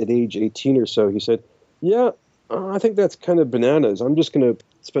party at age 18 or so, he said, "Yeah, I think that's kind of bananas. I'm just going to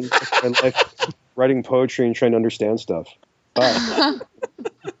spend my life writing poetry and trying to understand stuff."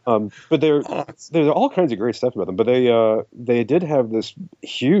 But there's all kinds of great stuff about them. But they did have this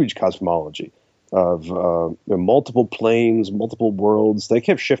huge cosmology of multiple planes, multiple worlds. They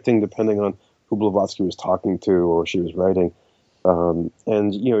kept shifting depending on who Blavatsky was talking to or she was writing.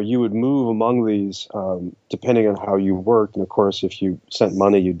 And you would move among these depending on how you worked. And of course, if you sent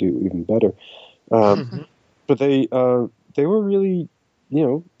money, you'd do even better. But they were really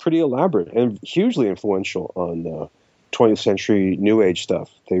pretty elaborate and hugely influential on 20th century New Age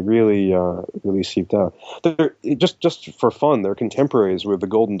stuff. They really seeped out. They're, just for fun, they're contemporaries with the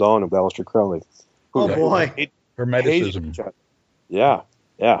Golden Dawn of Aleister Crowley. Oh boy, Hermeticism. Yeah,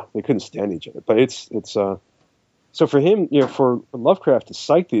 they couldn't stand each other. But it's so for him, for Lovecraft to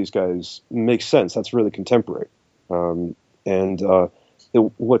cite these guys makes sense. That's really contemporary.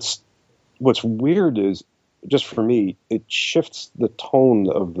 What's weird is, just for me, it shifts the tone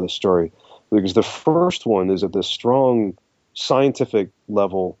of the story. Because the first one is at this strong scientific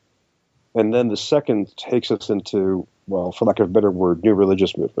level, and then the second takes us into, well, for lack of a better word, new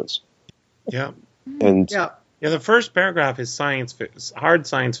religious movements. Yeah. And the first paragraph is hard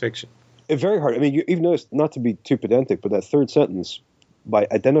science fiction. Very hard. I mean, you've noticed, not to be too pedantic, but that third sentence, by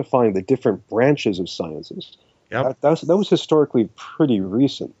identifying the different branches of sciences, that was historically pretty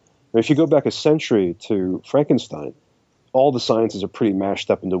recent. I mean, if you go back a century to Frankenstein, all the sciences are pretty mashed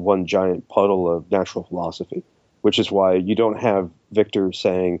up into one giant puddle of natural philosophy, which is why you don't have Victor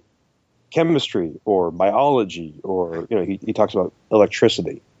saying, chemistry or biology, or he talks about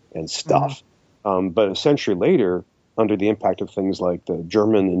electricity and stuff. But a century later, under the impact of things like the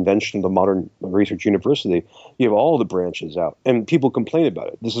German invention of the modern research university, you have all the branches out, and people complain about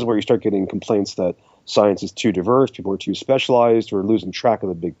it. This is where you start getting complaints that science is too diverse, people are too specialized, we're losing track of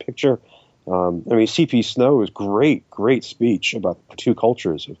the big picture. C.P. Snow's great speech about the two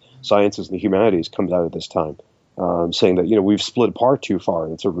cultures of sciences and the humanities comes out at this time, saying that we've split apart too far,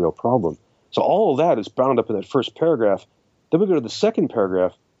 and it's a real problem. So all of that is bound up in that first paragraph. Then we go to the second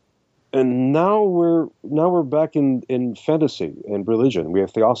paragraph, and now we're back in fantasy and religion. We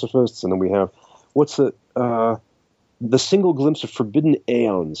have theosophists, and then we have the single glimpse of forbidden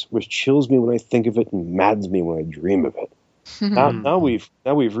aeons, which chills me when I think of it and maddens me when I dream of it. Now we've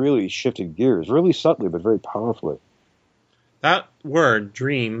really shifted gears, really subtly but very powerfully. That word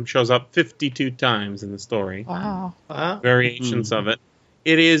 "dream" shows up 52 times in the story. Wow. Variations of it.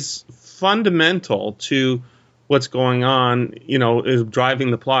 It is fundamental to what's going on. Is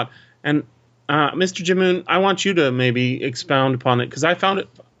driving the plot. And Mr. Jimoon, I want you to maybe expound upon it, because I found it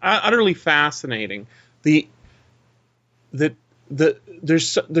utterly fascinating. There's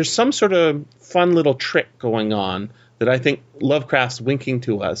some sort of fun little trick going on that I think Lovecraft's winking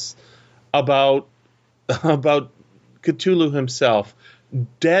to us about Cthulhu himself,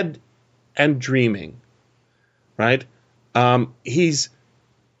 dead and dreaming, right? He's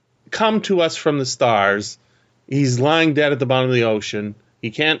come to us from the stars. He's lying dead at the bottom of the ocean.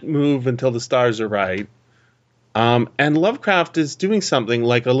 He can't move until the stars are right. And Lovecraft is doing something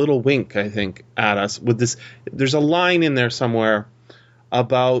like a little wink, I think, at us with this. There's a line in there somewhere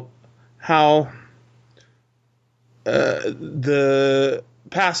about how the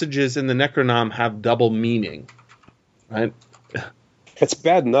passages in the Necronom have double meaning, right? It's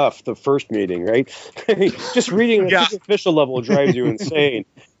bad enough, the first meeting, right? Just reading at a superficial level drives you insane.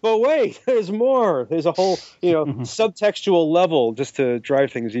 But wait, there's more. There's a whole, subtextual level just to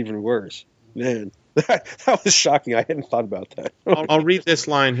drive things even worse. Man, that was shocking. I hadn't thought about that. I'll read this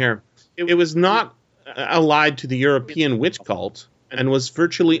line here. It was not allied to the European witch cult and was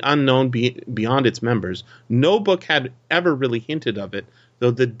virtually unknown beyond its members. No book had ever really hinted of it,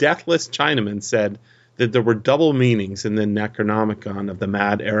 though the deathless Chinaman said that there were double meanings in the Necronomicon of the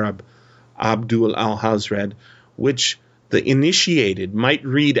mad Arab Abdul al-Hazred, which the initiated might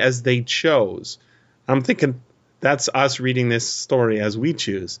read as they chose. I'm thinking that's us reading this story as we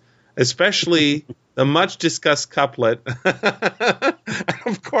choose, especially the much-discussed couplet.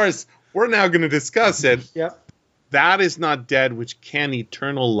 Of course, we're now going to discuss it. Yep. That is not dead which can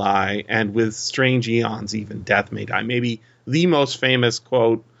eternal lie, and with strange eons even death may die. Maybe the most famous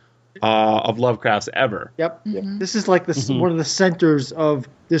quote of Lovecraft's ever. Yep. Mm-hmm. This is like one of the centers of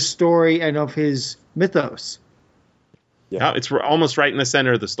this story and of his mythos. Yeah, it's almost right in the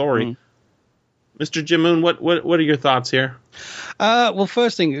center of the story. Mr. Jimoon, what are your thoughts here? Well,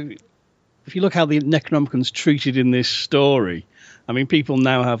 first thing, if you look how the Necronomicon's treated in this story, I mean, people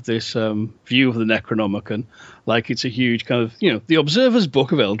now have this view of the Necronomicon like it's a huge kind of, the Observer's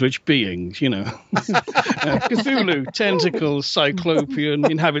Book of Eldritch Beings, Cthulhu, tentacles, cyclopean,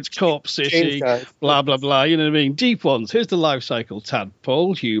 inhabits corpse city, blah, blah, blah, you know what I mean? Deep ones, here's the life cycle,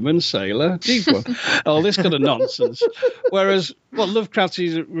 tadpole, human, sailor, deep one, all this kind of nonsense. Whereas what Lovecraft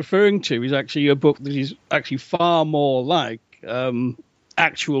is referring to is actually a book that is actually far more like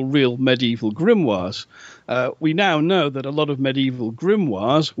actual real medieval grimoires. We now know that a lot of medieval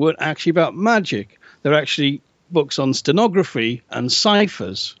grimoires weren't actually about magic. They're actually books on stenography and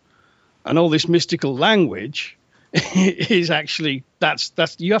ciphers, and all this mystical language is actually that's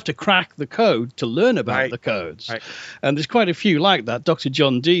you have to crack the code to learn about the codes. Right. And there's quite a few like that. Dr.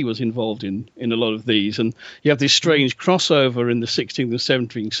 John Dee was involved in a lot of these, and you have this strange crossover in the 16th and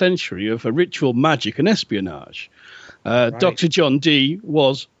 17th century of ritual magic and espionage. Dr. John Dee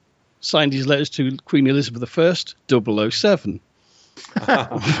signed his letters to Queen Elizabeth I, 007.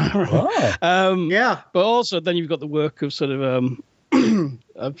 But also then you've got the work of sort of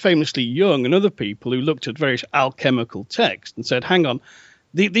famously Jung and other people who looked at various alchemical texts and said, hang on,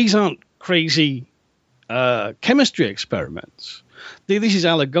 these aren't crazy chemistry experiments. This is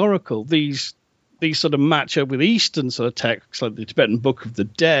allegorical. These sort of match up with Eastern sort of texts like the Tibetan Book of the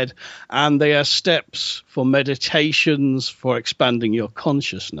Dead, and they are steps for meditations for expanding your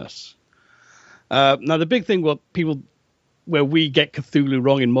consciousness. Now, the big thing where we get Cthulhu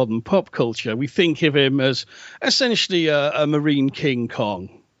wrong in modern pop culture, we think of him as essentially a marine King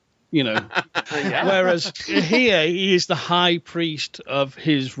Kong, whereas here he is the high priest of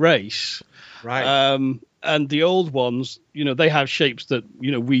his race. Right. And the old ones, they have shapes that,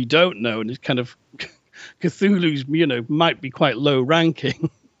 we don't know. And it's kind of Cthulhu's, might be quite low ranking.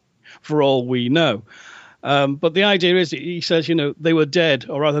 for all we know. But the idea is, he says, they were dead,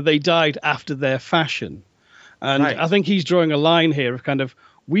 or rather they died after their fashion. And I think he's drawing a line here of kind of,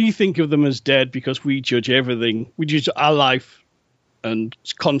 we think of them as dead because we judge everything. We judge our life and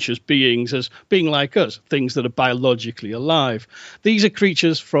conscious beings as being like us, things that are biologically alive. These are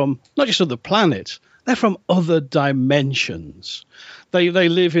creatures from not just other planets, they're from other dimensions. They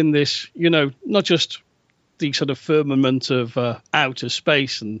live in this, not just the sort of firmament of outer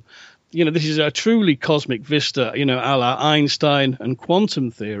space. And, this is a truly cosmic vista, a la Einstein and quantum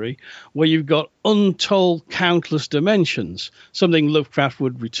theory, where you've got untold countless dimensions, something Lovecraft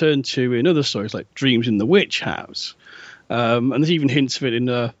would return to in other stories like Dreams in the Witch House. And there's even hints of it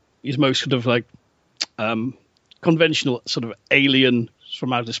in his most sort of like conventional sort of alien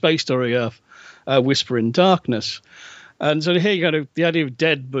from outer space story of Whisper in Darkness. And so here you kind of the idea of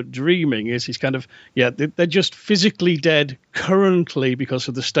dead but dreaming is kind of, they're just physically dead currently because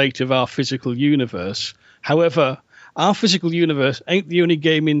of the state of our physical universe. However, our physical universe ain't the only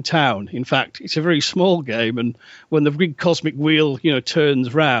game in town. In fact, it's a very small game. And when the big cosmic wheel,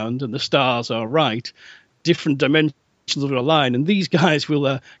 turns round and the stars are right, different dimensions will align, and these guys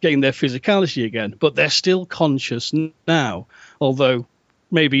will gain their physicality again, but they're still conscious now, although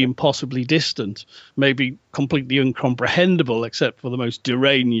maybe impossibly distant, maybe completely incomprehensible except for the most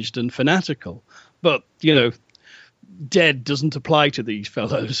deranged and fanatical. But, dead doesn't apply to these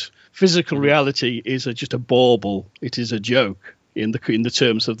fellows. Physical reality is just a bauble. It is a joke in the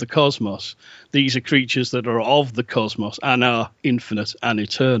terms of the cosmos. These are creatures that are of the cosmos and are infinite and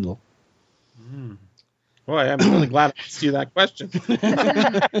eternal. Boy, I'm really glad I asked you that question.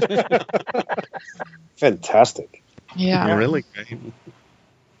 Fantastic. Yeah. Really great.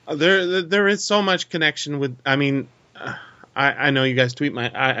 There is so much connection with. I mean, I know you guys tweet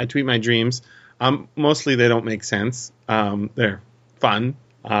I tweet my dreams. Mostly they don't make sense. They're fun.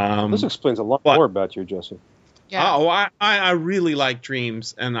 This explains a lot more about you, Jesse. Yeah. Oh, I really like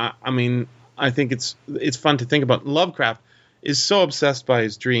dreams, and I think it's fun to think about. Lovecraft is so obsessed by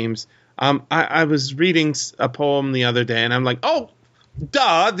his dreams. I was reading a poem the other day, and I'm like, oh,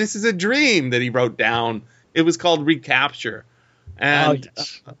 duh, this is a dream that he wrote down. It was called Recapture. And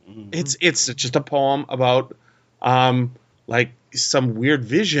it's just a poem about like some weird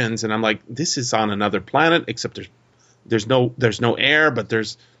visions, and I'm like, this is on another planet, except there's no air, but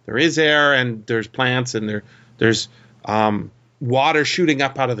there is air, and there's plants, and there's water shooting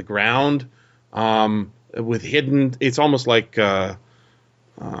up out of the ground with hidden. It's almost like I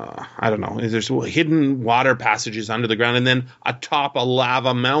don't know. There's hidden water passages under the ground, and then atop a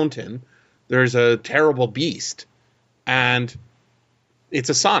lava mountain, there's a terrible beast, and it's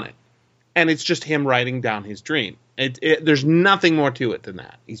a sonnet, and it's just him writing down his dream. There's nothing more to it than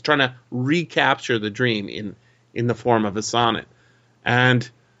that. He's trying to recapture the dream in the form of a sonnet, and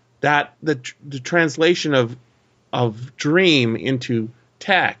that the translation of dream into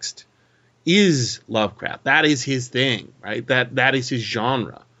text is Lovecraft. That is his thing, right? That is his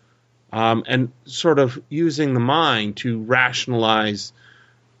genre, and sort of using the mind to rationalize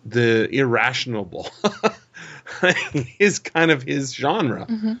the irrationable is kind of his genre.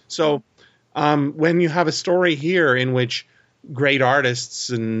 Mm-hmm. So when you have a story here in which great artists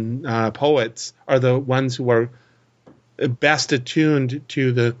and poets are the ones who are best attuned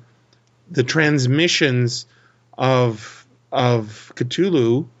to the transmissions of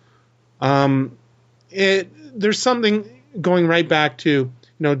Cthulhu, there's something going right back to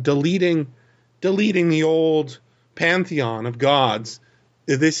deleting the old pantheon of gods.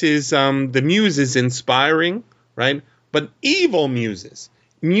 This is the muses inspiring, right? But evil muses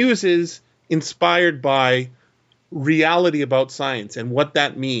inspired by reality about science and what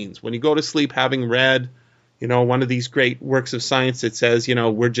that means. When you go to sleep having read, one of these great works of science that says,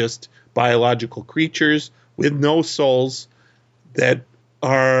 we're just biological creatures with no souls that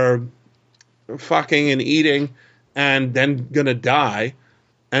are fucking and eating and then gonna die,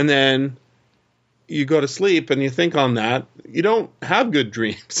 and then you go to sleep and you think on that, you don't have good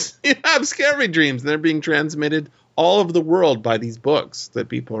dreams. You have scary dreams, and they're being transmitted all over the world by these books that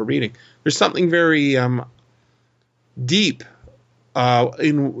people are reading. There's something very deep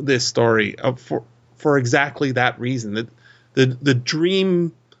in this story for exactly that reason, that the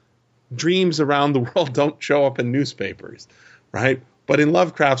dreams around the world don't show up in newspapers, right? But in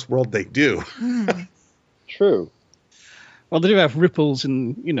Lovecraft's world, they do. True. Well, they do have ripples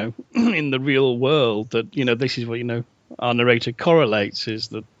in, in the real world that, this is what, our narrator correlates, is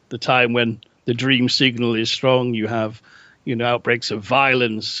that the time when the dream signal is strong, you have, outbreaks of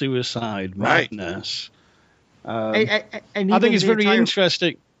violence, suicide, madness. Right. I think it's very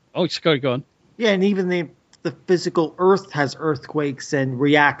interesting. Oh, sorry, go on. Yeah, and even the the physical Earth has earthquakes and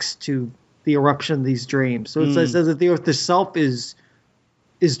reacts to the eruption of these dreams. So it says that the Earth itself is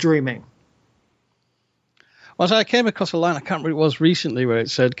dreaming. Well, so I came across a line, I can't remember what it was recently, where it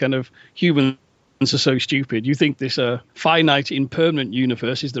said kind of humans are so stupid. You think this finite, impermanent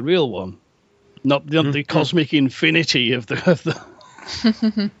universe is the real one, not the cosmic infinity of the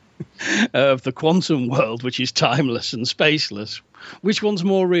of the quantum world, which is timeless and spaceless. Which one's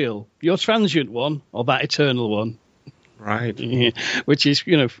more real, your transient one or that eternal one? Right. Yeah, which is,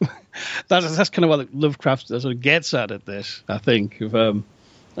 you know, that's kind of what Lovecraft sort of gets at this, I think.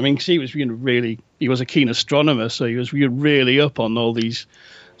 I mean, he was, you know, he was a keen astronomer, so he was really up on all these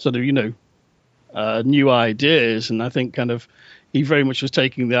sort of, you know, new ideas. And I think kind of he very much was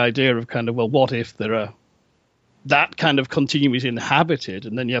taking the idea of kind of, well, what if there are that kind of continuum is inhabited,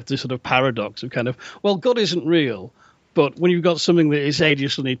 and then you have this sort of paradox of kind of, well, God isn't real, but when you've got something that is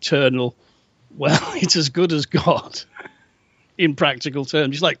ageless and eternal, well, it's as good as God in practical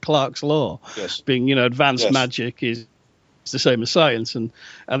terms. It's like Clarke's law, being, you know, advanced magic is the same as science. And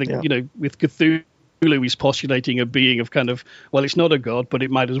I think, you know, with Cthulhu, he's postulating a being of kind of, well, it's not a god, but it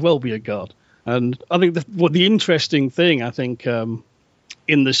might as well be a god. And I think what the interesting thing, I think,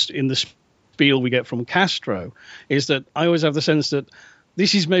 in the spiel we get from Castro is that I always have the sense that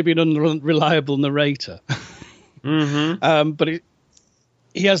this is maybe an unreliable narrator. But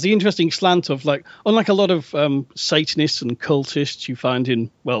he has the interesting slant of, like, unlike a lot of Satanists and cultists you find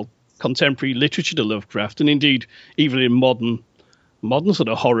in, well, contemporary literature to Lovecraft, and indeed even in modern sort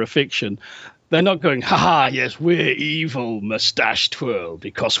of horror fiction, they're not going, ha, yes, we're evil, mustache twirl,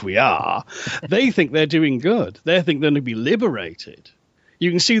 because we are. They think they're doing good. They think they're going to be liberated.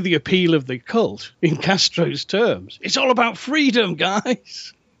 You can see the appeal of the cult in Castro's terms. It's all about freedom,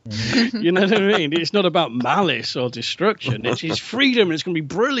 guys. You know what I mean? It's not about malice or destruction. It's freedom, and it's going to be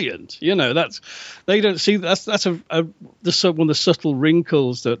brilliant. You know, they don't see that's one of the subtle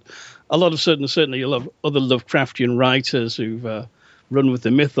wrinkles that a lot of certainly a lot of other Lovecraftian writers who've run with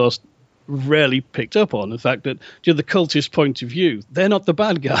the mythos rarely picked up on. The fact that, you know, the cultist point of view, they're not the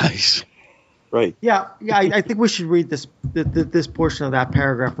bad guys. Right. Yeah. I think we should read this portion of that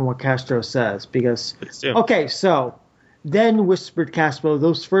paragraph from what Castro says, because okay, so. Then, whispered Castro,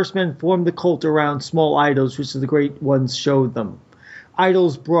 those first men formed the cult around small idols, which the great ones showed them.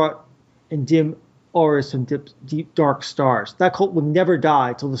 Idols brought in dim auras from deep dark stars. That cult would never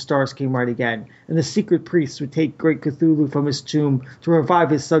die till the stars came right again, and the secret priests would take great Cthulhu from his tomb to revive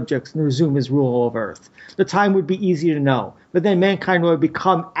his subjects and resume his rule of Earth. The time would be easy to know, but then mankind would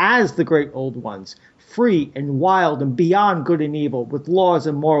become as the great old ones, free and wild and beyond good and evil, with laws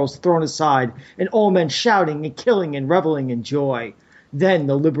and morals thrown aside, and all men shouting and killing and reveling in joy. Then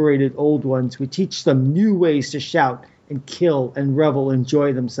the liberated old ones would teach them new ways to shout and kill and revel and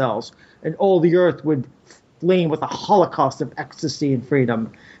enjoy themselves, and all the earth would flame with a holocaust of ecstasy and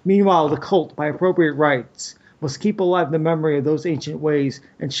freedom. Meanwhile, the cult, by appropriate rites, must keep alive the memory of those ancient ways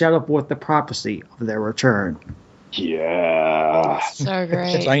and shadow forth the prophecy of their return. Yeah. So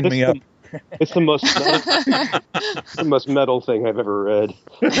great. Sign me up. It's the most metal thing I've ever read.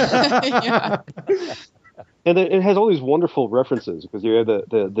 Yeah. And it has all these wonderful references, because you have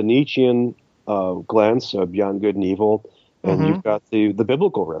the Nietzschean glance beyond good and evil, and you've got the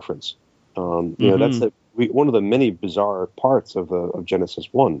biblical reference. You know, that's one of the many bizarre parts of Genesis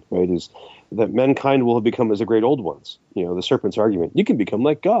 1, right? Is that mankind will have become as the great old ones. You know, the serpent's argument: you can become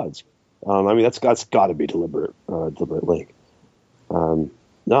like gods. I mean, that's got to be deliberate link.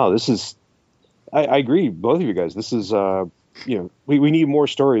 No, this is. I agree, both of you guys. This is, you know, we need more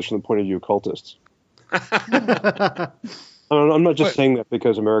stories from the point of view of cultists. I'm not just saying that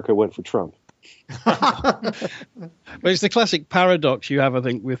because America went for Trump. But it's the classic paradox you have, I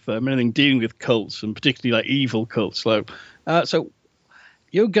think, with anything dealing with cults, and particularly like evil cults. Like, so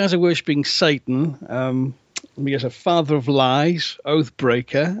you guys are worshipping Satan, because a father of lies, oath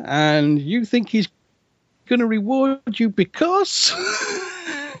breaker, and you think he's going to reward you because.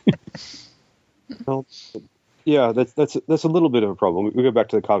 Well, yeah, that's a little bit of a problem. We go back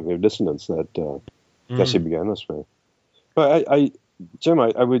to the cognitive dissonance that Jesse began this with. But Jim,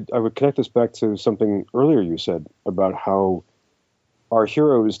 I would connect this back to something earlier you said about how our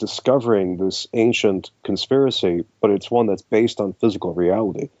hero is discovering this ancient conspiracy, but it's one that's based on physical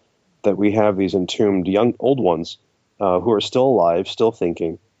reality. That we have these entombed old ones who are still alive, still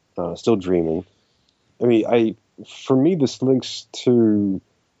thinking, still dreaming. I mean, for me, this links to.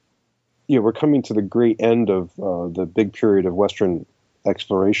 You know, we're coming to the great end of the big period of Western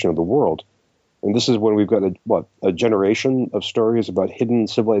exploration of the world. And this is when we've got a generation of stories about hidden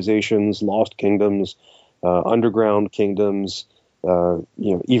civilizations, lost kingdoms, underground kingdoms, you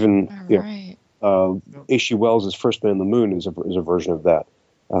know, even, H.G. Wells' First Man on the Moon is a version of that.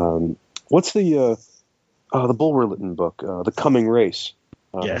 What's the Bulwer Lytton book, The Coming Race?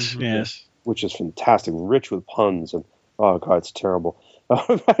 Yes. Which is fantastic, rich with puns, and oh god, it's terrible.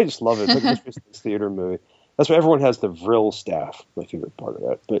 I just love it. It's like this theater movie. That's why everyone has the Vril staff. My favorite part of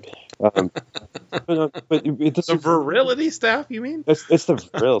that. But the virility staff, you mean? It's the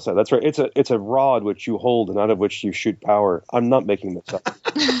Vril staff. That's right. It's a rod which you hold and out of which you shoot power. I'm not making this up.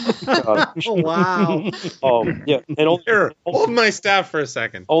 Oh wow! Yeah, and Here, hold my staff for a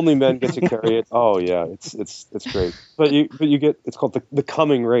second. Only men get to carry it. Oh yeah, it's great. But you get, it's called the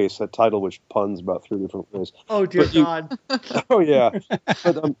Coming Race. That title, which puns about 3 different ways. Oh dear God! Oh yeah,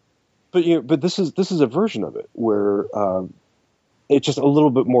 but this is a version of it where it's just a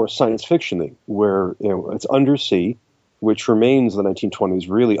little bit more science fiction-y, where it's undersea, which remains in the 1920s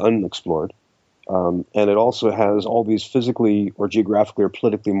really unexplored. And it also has all these physically or geographically or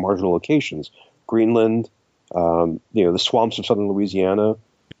politically marginal locations. Greenland, the swamps of southern Louisiana.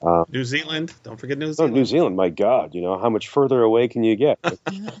 New Zealand. Don't forget New Zealand. Oh, New Zealand. My God, how much further away can you get?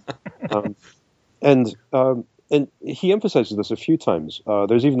 And he emphasizes this a few times.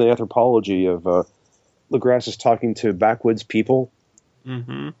 There's even the anthropology of LaGrasse is talking to backwoods people,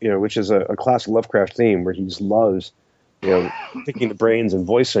 which is a classic Lovecraft theme where he just loves picking the brains and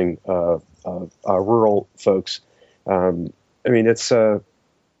voicing rural folks.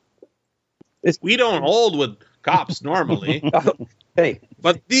 It's we don't hold with cops normally. Hey,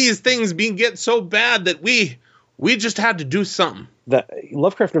 but these things get so bad that we just had to do something. That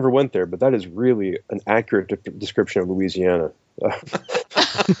Lovecraft never went there, but that is really an accurate description of Louisiana.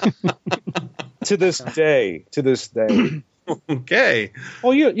 To this day. Okay.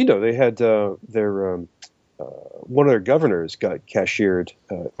 Well, they had their one of their governors got cashiered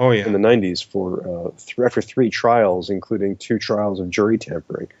in the 90s for after 3 trials, including 2 trials of jury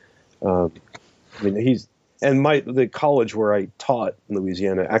tampering. The college where I taught in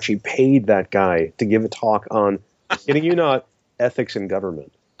Louisiana actually paid that guy to give a talk on, kidding you not, ethics in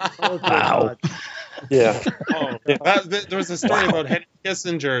government. Oh, wow. Yeah. There was a story about Henry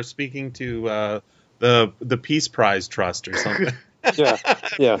Kissinger speaking to the Peace Prize Trust or something. Yeah.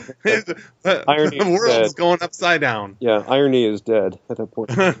 Irony the world's going upside down. Yeah, irony is dead at that point.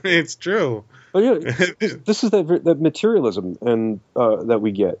 It's true. But this is that materialism and that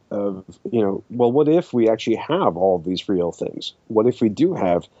we get of what if we actually have all of these real things? What if we do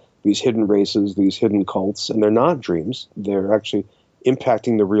have these hidden races, these hidden cults, and they're not dreams? They're actually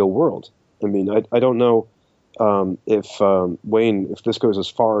impacting the real world. I don't know if Wayne, if this goes as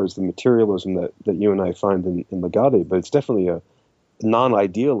far as the materialism that you and I find in Legati, but it's definitely a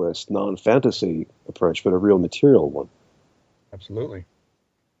non-idealist, non-fantasy approach, but a real material one. Absolutely.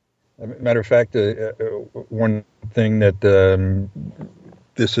 Matter of fact, one thing that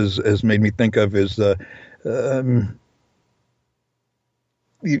this has made me think of is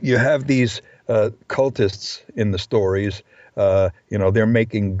you have these cultists in the stories. They're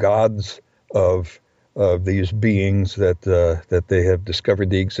making gods of these beings that they have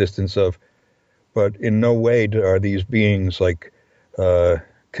discovered the existence of, but in no way are these beings like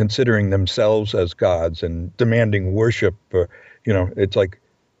considering themselves as gods and demanding worship. It's like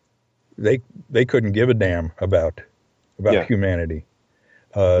they couldn't give a damn about humanity.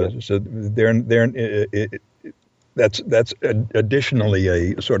 So that's additionally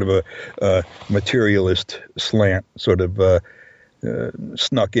a sort of a materialist slant, sort of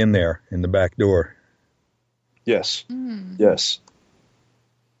snuck in there in the back door. Yes. Yes.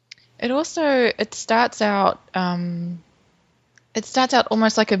 It starts out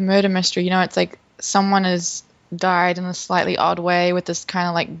almost like a murder mystery. It's like someone has died in a slightly odd way with this kind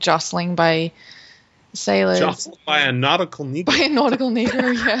of like jostling by sailors. Jostled by a nautical negro. By a nautical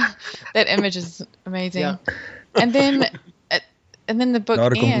negro, yeah. That image is amazing. Yeah. And then the book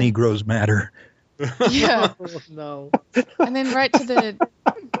nautical ends. Negroes matter. Yeah. Oh, no. And then right to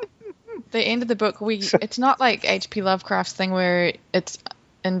the end of the book, it's not like H.P. Lovecraft's thing where it's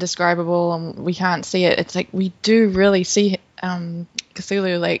indescribable and we can't see it. It's like we do really see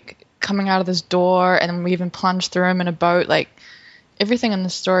Cthulhu like coming out of this door, and we even plunge through him in a boat. Like everything in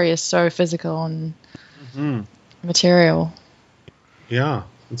the story is so physical and material. Yeah,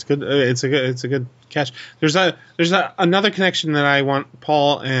 it's good. It's a good catch. There's another connection that I want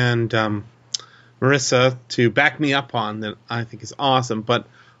Paul and Marissa to back me up on that I think is awesome. But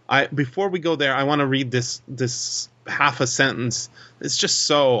before we go there, I want to read this half a sentence. It's just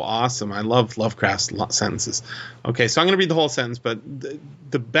so awesome. I love Lovecraft's sentences. Okay, so I'm going to read the whole sentence, but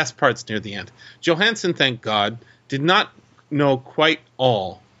the best part's near the end. Johansen, thank God, did not know quite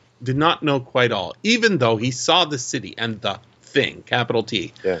all, even though he saw the city and the thing, capital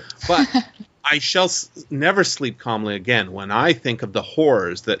T. Yeah. But I shall never sleep calmly again when I think of the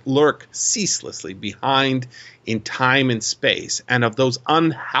horrors that lurk ceaselessly behind in time and space, and of those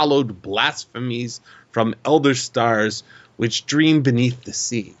unhallowed blasphemies from elder stars which dream beneath the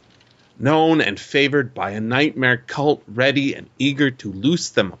sea, known and favored by a nightmare cult ready and eager to loose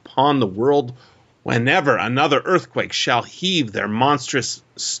them upon the world whenever another earthquake shall heave their monstrous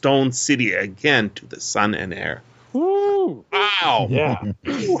stone city again to the sun and air. Woo! Wow. Yeah.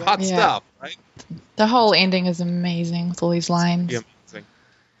 Ooh, hot stuff, right? The whole ending is amazing with all these lines.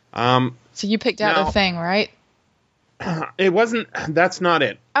 Amazing. So you picked out the thing, right? It wasn't. That's not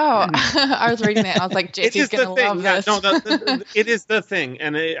it. Oh, I was reading that. I was like, Jesse's going to love this. No, it is the thing,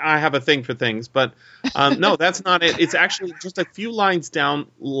 and I have a thing for things, but no, that's not it. It's actually just a few lines down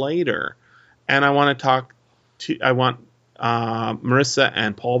later, and I want Marissa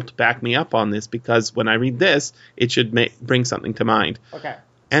and Paul to back me up on this, because when I read this, it should bring something to mind. Okay.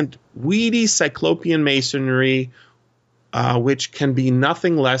 And weedy cyclopean masonry, which can be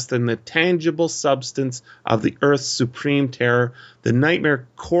nothing less than the tangible substance of the Earth's supreme terror, the nightmare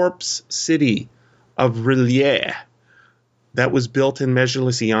corpse city of Relier, that was built in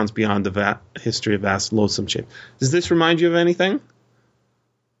measureless eons beyond the history of vast loathsome shape. Does this remind you of anything?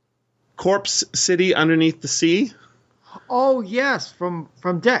 Corpse city underneath the sea? Oh, yes, from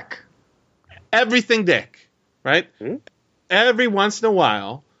Dick. Everything Dick, right? Mm-hmm. Every once in a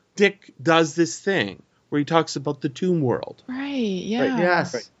while, Dick does this thing where he talks about the tomb world. Right, yeah. Right,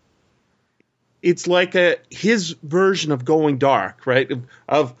 yes. Right. It's like his version of going dark, right?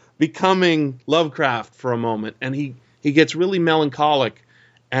 Of becoming Lovecraft for a moment. And he gets really melancholic.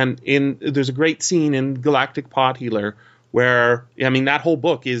 And there's a great scene in Galactic Pot Healer where, I mean, that whole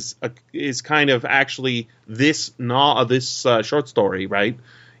book is kind of actually this short story, right?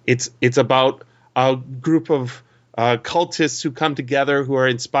 It's about a group of cultists who come together, who are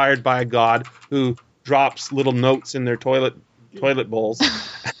inspired by a god who drops little notes in their toilet bowls.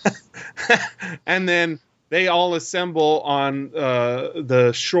 And then they all assemble on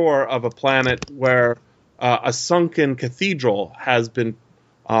the shore of a planet where a sunken cathedral has been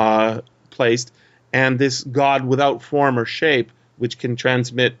placed, and this god without form or shape, which can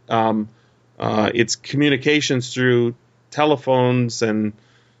transmit its communications through telephones and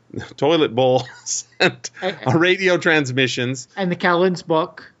toilet bowls and radio transmissions. And the Callan's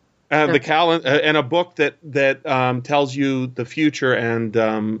book. And a book that tells you the future and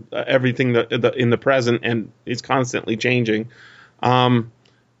everything in the present, and is constantly changing.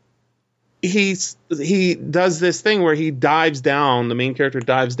 He does this thing where he dives down. The main character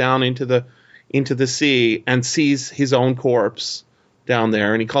dives down into the sea and sees his own corpse down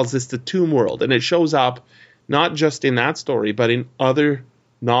there, and he calls this the tomb world. And it shows up not just in that story, but in other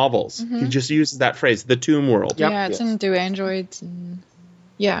novels. Mm-hmm. He just uses that phrase, the tomb world. Yeah, it's in Do Androids and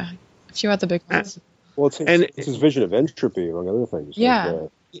a few other big ones. Well, it's his vision of entropy, among other things. Yeah.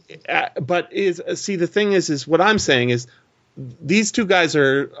 But the thing is what I'm saying is these two guys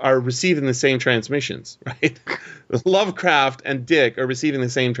are receiving the same transmissions, right? Lovecraft and Dick are receiving the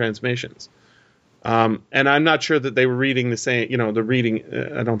same transmissions. And I'm not sure that they were reading the same, the reading,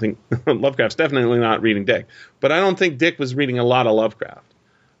 I don't think, Lovecraft's definitely not reading Dick, but I don't think Dick was reading a lot of Lovecraft.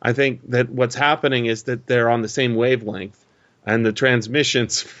 I think that what's happening is that they're on the same wavelength, and the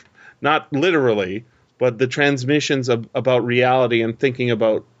transmissions, not literally, but the transmissions about reality and thinking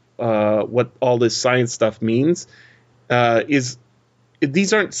about what all this science stuff means,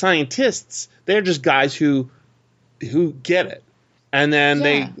 these aren't scientists. They're just guys who get it. And then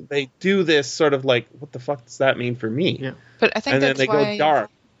they do this sort of like, what the fuck does that mean for me? Yeah. But I think and that's then they go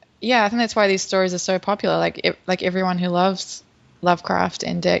dark. Yeah, I think that's why these stories are so popular. Like everyone who loves Lovecraft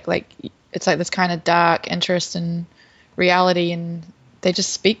and Dick, like it's like this kind of dark interest in reality, and they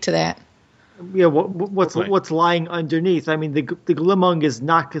just speak to that. Yeah, what's lying underneath? I mean, the Glimung is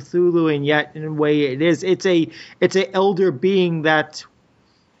not Cthulhu, and yet in a way it is. It's a elder being that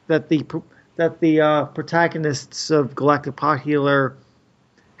the protagonists of Galactic Pot Healer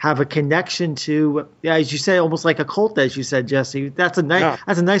have a connection to. Yeah, as you say, almost like a cult, as you said, Jesse. That's a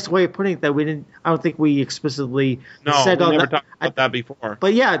nice way of putting it. That we didn't. I don't think we explicitly said we on never that. talked about that before.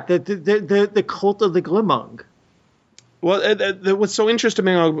 But yeah, the cult of the Glimung. Well, what's so interesting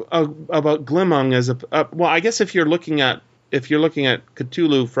about Glimung is I guess if you're looking at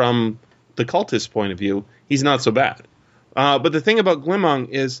Cthulhu from the cultist point of view, he's not so bad. But the thing about Glimung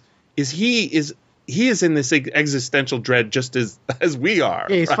is he is in this existential dread just as we are.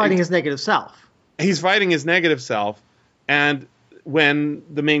 Yeah, he's fighting his negative self. He's fighting his negative self, and when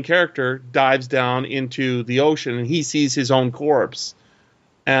the main character dives down into the ocean and he sees his own corpse,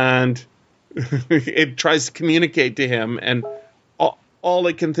 and it tries to communicate to him, and all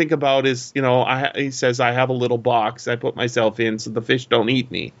it can think about is, he says, I have a little box I put myself in so the fish don't eat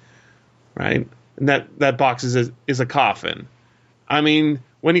me, right? And that box is a coffin. I mean,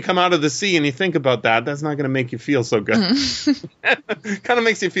 when you come out of the sea and you think about that, that's not going to make you feel so good. Kind of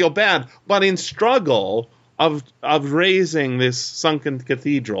makes you feel bad. But in struggle of raising this sunken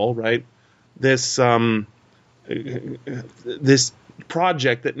cathedral, right? This this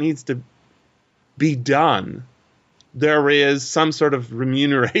project that needs to be done, there is some sort of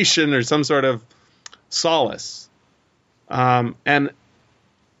remuneration or some sort of solace. And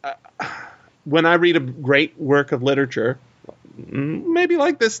when I read a great work of literature, maybe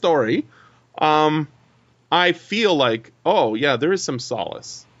like this story, I feel like, oh yeah, there is some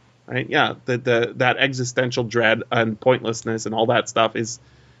solace, right? Yeah, that existential dread and pointlessness and all that stuff is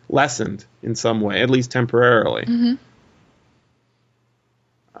lessened in some way, at least temporarily. Mm-hmm.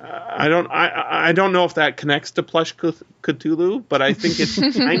 I don't know if that connects to Plush Cthulhu, but I think it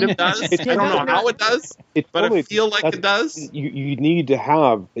kind of does. I don't know how it does, but I feel like it does. You need to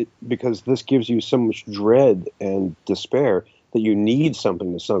have it because this gives you so much dread and despair that you need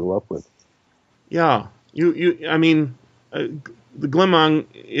something to snuggle up with. Yeah, I mean, the Glimong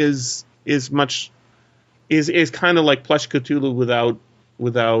is kind of like Plush Cthulhu without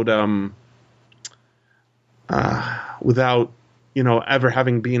ever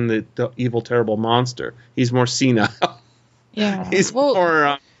having been the evil, terrible monster. He's more senile. Yeah, he's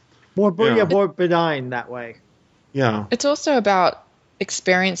more benign that way. Yeah, it's also about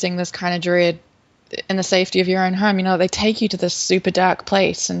experiencing this kind of dread in the safety of your own home. They take you to this super dark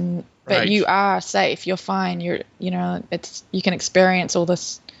place, but right. You are safe. You're fine. You can experience all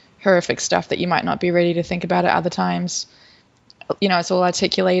this horrific stuff that you might not be ready to think about at other times. It's all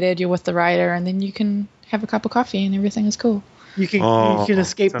articulated. You're with the writer, and then you can have a cup of coffee, and everything is cool. You can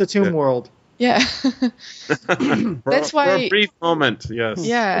escape the tomb world. Yeah. That's why. For a brief moment, yes.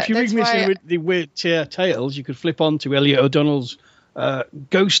 Yeah. If you read me the Weird Tales, you could flip on to Elliot O'Donnell's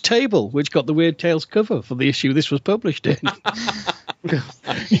Ghost Table, which got the Weird Tales cover for the issue this was published in.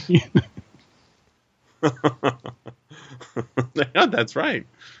 Yeah, that's right.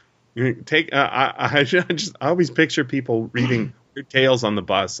 You take. I always picture people reading Weird Tales on the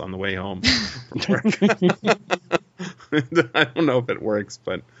bus on the way home from work. I don't know if it works,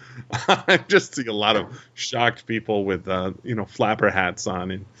 but I just see a lot of shocked people with flapper hats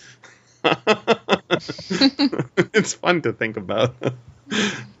on, and it's fun to think about.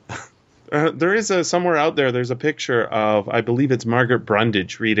 There is somewhere out there. There's a picture of, I believe it's Margaret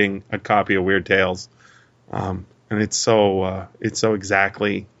Brundage reading a copy of Weird Tales, and it's so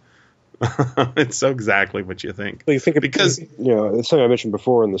exactly. It's so exactly what you think. Well, you think because it's something I mentioned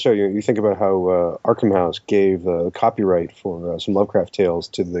before in the show. You think about how Arkham House gave copyright for some Lovecraft tales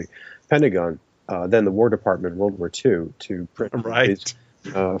to the Pentagon, then the War Department in World War II to print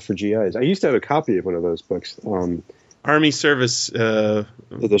for GIs. I used to have a copy of one of those books. Army Service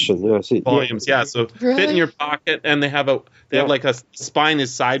edition, volumes. Yeah, so really? Fit in your pocket, and they have like a spine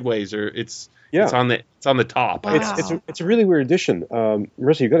is sideways, or it's on the top. Wow. It's a really weird edition.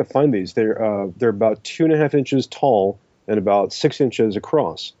 Marissa, you've got to find these. They're about 2.5 inches tall and about 6 inches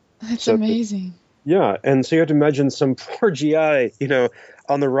across. That's amazing. And so you have to imagine some poor GI,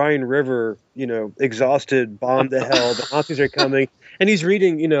 on the Rhine River, exhausted, bombed to hell. The Nazis are coming, and he's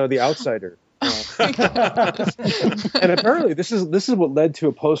reading, The Outsider. And apparently, this is what led to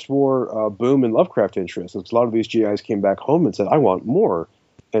a post-war boom in Lovecraft interest. A lot of these GIs came back home and said, "I want more."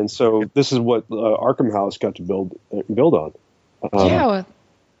 And so this is what Arkham House got to build on.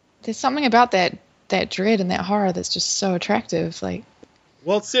 There's something about that dread and that horror that's just so attractive.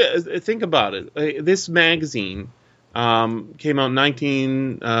 Well, think about it. This magazine came out in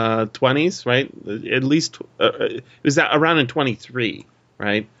 1920s, right? At least it was around in 23,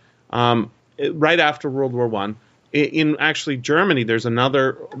 right? Right after World War I. In actually Germany, there's a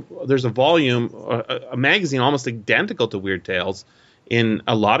volume, a magazine almost identical to Weird Tales in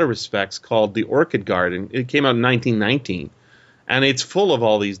a lot of respects, called The Orchid Garden. It came out in 1919, and it's full of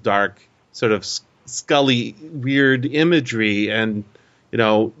all these dark, sort of scully, weird imagery and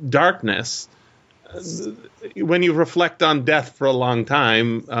darkness. When you reflect on death for a long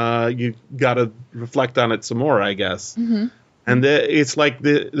time, you got to reflect on it some more, I guess. Mm-hmm. And it's like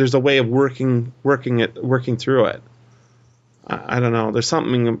there's a way of working through it. I don't know. There's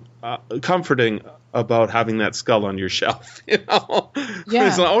something comforting about having that skull on your shelf. Yeah.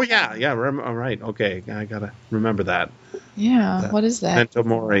 It's like, oh yeah. All right. Okay. I gotta remember that. Yeah. What is that? Memento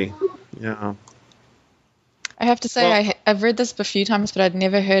Mori. Yeah. I have to say, I've read this a few times, but I'd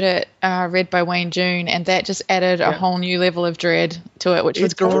never heard it read by Wayne June, and that just added a whole new level of dread to it, which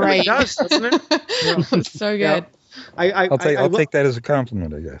was great. It does, doesn't it? It was so good. I'll take that as a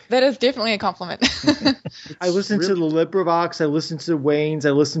compliment, I guess. That is definitely a compliment. I listened to the LibriVox. I listened to Wayne's.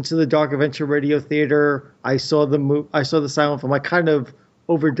 I listened to the Dark Adventure Radio Theater. I saw the silent film. I kind of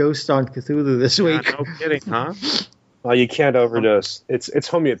overdosed on Cthulhu this week. No kidding, huh? Oh, you can't overdose. It's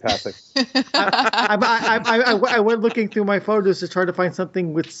homeopathic. I went looking through my photos to try to find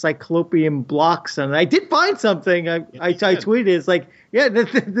something with cyclopean blocks on it. I did find something. I tweeted. It's like, yeah,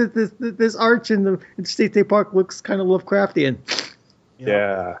 this arch in State Park looks kind of Lovecraftian.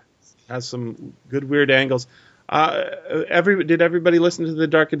 Yeah. Has some good weird angles. Did everybody listen to the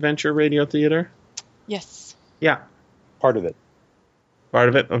Dark Adventure Radio Theater? Yes. Yeah. Part of it. Part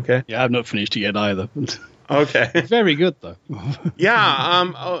of it? Okay. Yeah, I've not finished it yet either. Okay. Very good, though.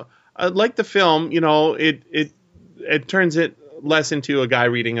 Yeah. Like the film, it turns it less into a guy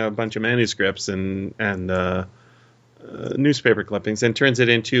reading a bunch of manuscripts and newspaper clippings, and turns it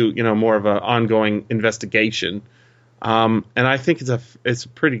into more of an ongoing investigation. And I think it's a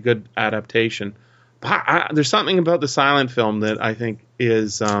pretty good adaptation. But there's something about the silent film that I think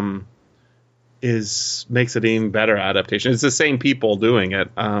makes it an even better adaptation. It's the same people doing it.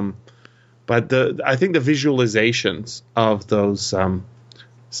 But I think the visualizations of those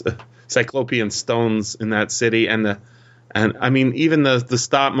cyclopean stones in that city, and I mean even the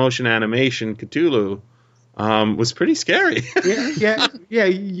stop motion animation Cthulhu was pretty scary. yeah.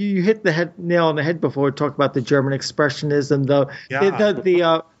 You hit the nail on the head before we talked about the German expressionism, the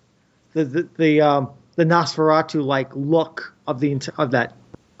Nosferatu like look of that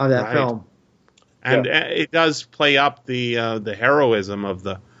right. film, and it does play up the heroism of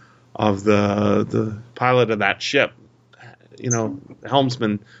the pilot of that ship, the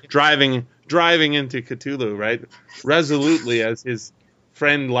helmsman driving into Cthulhu, right, resolutely as his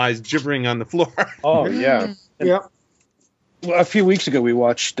friend lies gibbering on the floor. Oh yeah, yeah. Well, a few weeks ago we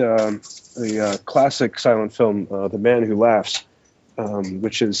watched the classic silent film, The Man Who Laughs,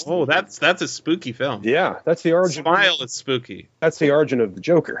 which is that's a spooky film. Yeah, that's the origin. Smile is spooky. That's the origin of the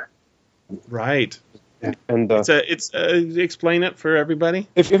Joker. Right. And it's explain it for everybody.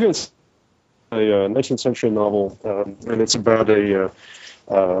 If it's a 19th century novel, and it's about a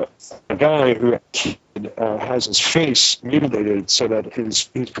guy who has his face mutilated so that he's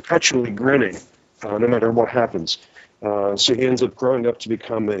perpetually grinning, no matter what happens. So he ends up growing up to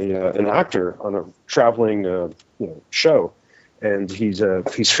become an actor on a traveling show, and he's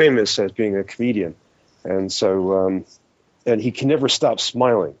famous as being a comedian, and so and he can never stop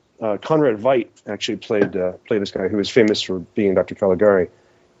smiling. Conrad Veidt actually played this guy who was famous for being Dr. Caligari,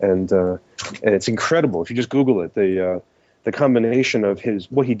 and it's incredible. If you just Google it, the combination of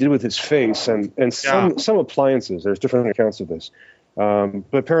what he did with his face and some appliances. There's different accounts of this, but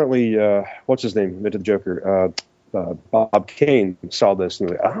apparently, what's his name? The Joker, Bob Kane saw this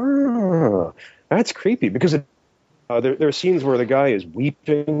and like, that's creepy, because there are scenes where the guy is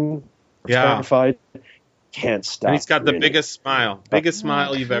weeping, terrified. Can't stop. And he's got the biggest smile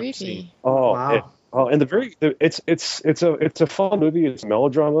you've ever seen. Oh, wow. And it's a fun movie. It's a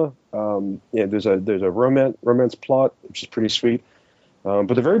melodrama. There's a romance plot, which is pretty sweet. But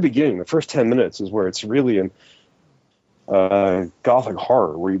the very beginning, the first 10 minutes, is where it's really an gothic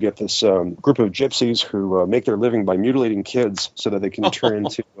horror, where you get this group of gypsies who make their living by mutilating kids so that they can turn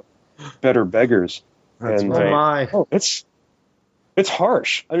into better beggars. That's right. It's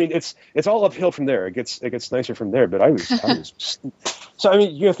harsh. I mean, it's all uphill from there. It gets nicer from there. But I was so. I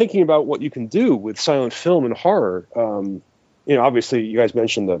mean, thinking about what you can do with silent film and horror. Obviously, you guys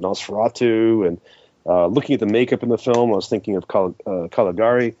mentioned the Nosferatu, and looking at the makeup in the film, I was thinking of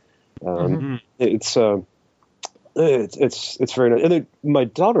Caligari. It's very nice. And then my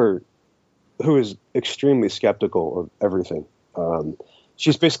daughter, who is extremely skeptical of everything.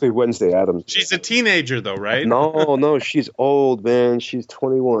 She's basically Wednesday Addams. She's a teenager, though, right? No, she's old, man. She's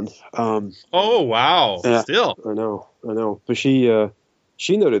 21. Oh, wow. Yeah, Still. I know. But she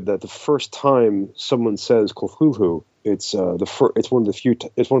noted that the first time someone says Cthulhu, it's one of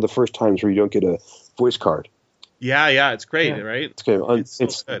the first times where you don't get a voice card. Yeah, it's great, right?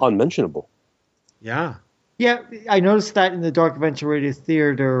 It's unmentionable. Yeah. Yeah, I noticed that in the Dark Adventure Radio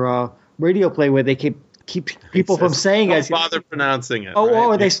Theater radio play, where they keep people from saying it. Don't bother pronouncing it.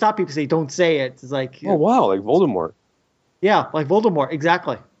 Or they stop people, say don't say it. It's like, oh wow, like Voldemort. Yeah, like Voldemort,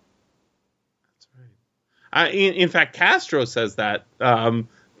 exactly. That's right. In fact, Castro says that to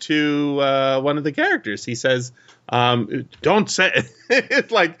one of the characters. He says, "Don't say it."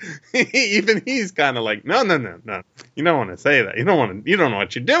 It's like even he's kind of like, no. You don't want to say that. You don't know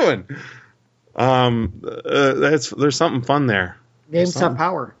what you're doing. There's something fun there. Names have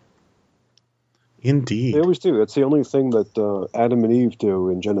power. Indeed. They always do. That's the only thing that Adam and Eve do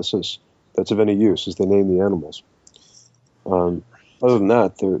in Genesis that's of any use, is they name the animals. Other than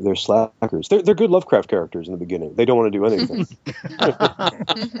that, they're slackers. They're good Lovecraft characters in the beginning. They don't want to do anything.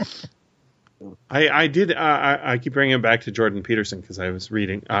 I keep bringing it back to Jordan Peterson because I was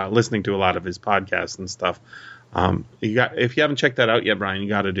listening to a lot of his podcasts and stuff. If you haven't checked that out yet, Brian, you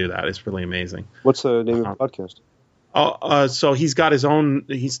got to do that. It's really amazing. What's the name of the podcast? So he's got his own.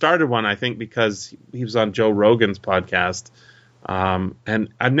 He started one, I think, because he was on Joe Rogan's podcast. And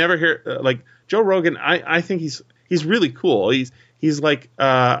I've never heard Joe Rogan. I think he's really cool. He's like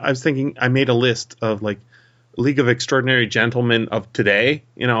I was thinking. I made a list of like League of Extraordinary Gentlemen of today.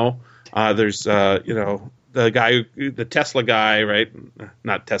 There's the guy, the Tesla guy, right?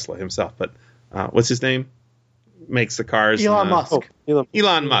 Not Tesla himself, but what's his name? Makes the cars. Elon Musk.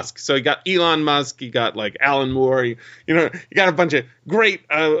 Elon Musk. So you got Elon Musk. You got like Alan Moore. You got a bunch of great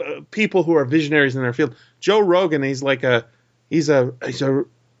people who are visionaries in their field. Joe Rogan. He's a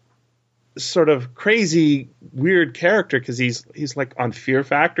sort of crazy, weird character because he's like on Fear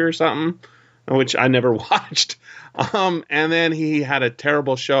Factor or something, which I never watched. And then he had a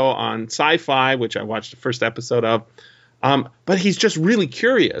terrible show on Sci-Fi, which I watched the first episode of. But he's just really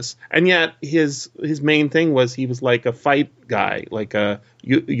curious, and yet his main thing was he was like a fight guy, like a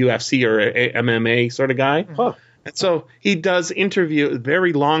UFC or a MMA sort of guy. Huh. And so he does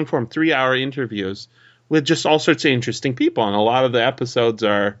very long form, 3-hour interviews with just all sorts of interesting people, and a lot of the episodes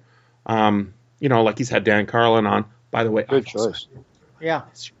are, like he's had Dan Carlin on. By the way, good choice. Yeah.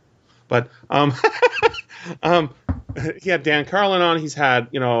 But he had Dan Carlin on. He's had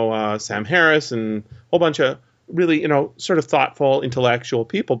Sam Harris and a whole bunch of really sort of thoughtful, intellectual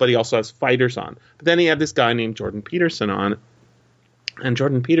people. But he also has fighters on. But then he had this guy named Jordan Peterson on, and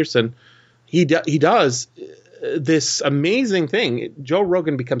Jordan Peterson, he does this amazing thing. Joe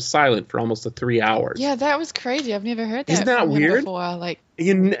Rogan becomes silent for almost 3 hours. Yeah, that was crazy. I've never heard that. Isn't that from him weird? before. Like,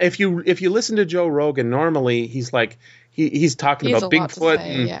 if you listen to Joe Rogan, normally he's like he's talking about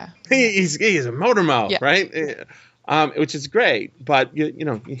Bigfoot. He's a motor mouth, right? Which is great, but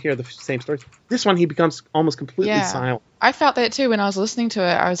you hear the same stories. This one, he becomes almost completely silent. I felt that too when I was listening to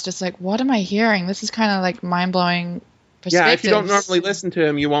it. I was just like, what am I hearing? This is kind of like mind-blowing perspectives. Yeah, if you don't normally listen to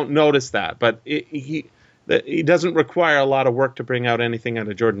him, you won't notice that. But he doesn't require a lot of work to bring out anything out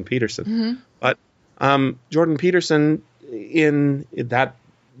of Jordan Peterson. Mm-hmm. But Jordan Peterson, in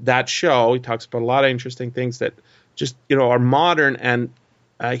that show, he talks about a lot of interesting things that just are modern, and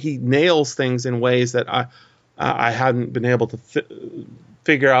he nails things in ways that I hadn't been able to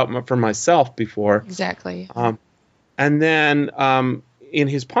figure out for myself before. Exactly. And then in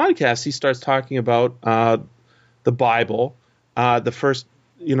his podcast, he starts talking about the Bible, the first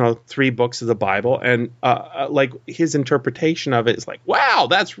 3 books of the Bible, and like his interpretation of it is like, wow,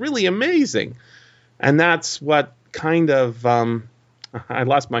 that's really amazing. And that's what kind of I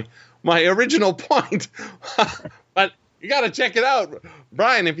lost my original point. But you got to check it out,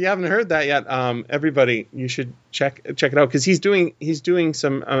 Brian. If you haven't heard that yet, everybody, you should check it out because he's doing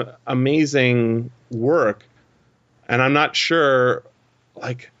some amazing work, and I'm not sure.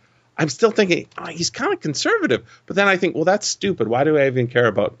 Like, I'm still thinking he's kind of conservative, but then I think, well, that's stupid. Why do I even care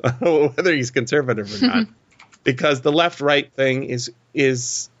about whether he's conservative or not? Because the left-right thing is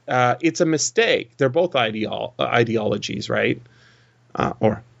it's a mistake. They're both ideologies, right?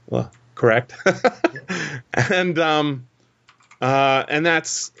 Correct. And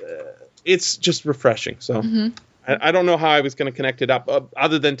that's it's just refreshing. So I don't know how I was going to connect it up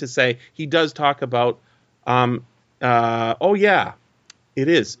other than to say he does talk about it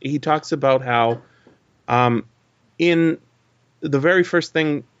is. He talks about how in the very first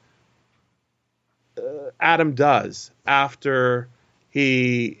thing Adam does after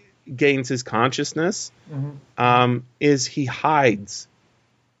he gains his consciousness is he hides.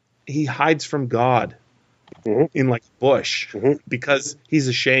 He hides from God in like a bush because he's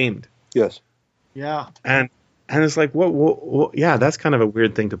ashamed. Yes. Yeah. And it's like, what? Yeah, that's kind of a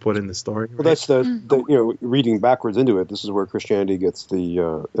weird thing to put in the story. Well, that's the reading backwards into it. This is where Christianity gets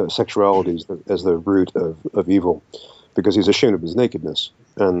the sexuality as the root of evil, because he's ashamed of his nakedness,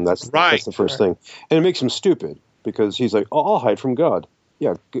 and that's the first thing. And it makes him stupid because he's like, I'll hide from God.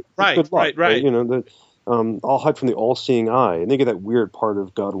 Yeah, good luck. Right. I'll hide from the all-seeing eye, and they get that weird part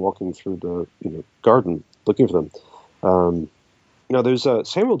of God walking through the garden looking for them. Now, there's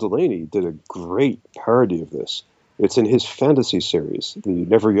Samuel Delaney did a great parody of this. It's in his fantasy series, the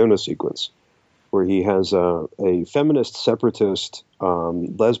Never Yona sequence, where he has a feminist, separatist,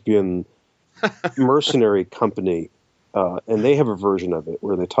 lesbian mercenary company, and they have a version of it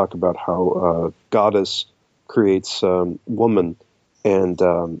where they talk about how goddess creates woman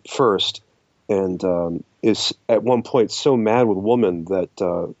and first, and is at one point so mad with woman that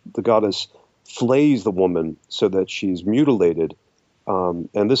the goddess flays the woman so that she's mutilated.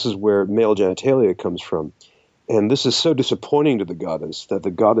 And this is where male genitalia comes from. And this is so disappointing to the goddess that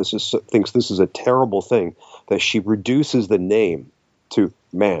the goddess thinks this is a terrible thing, that she reduces the name to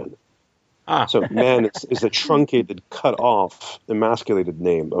man. So man is a truncated, cut off, emasculated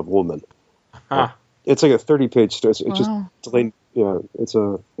name of woman. It's like a 30-page story. It's just Delaney. Yeah, it's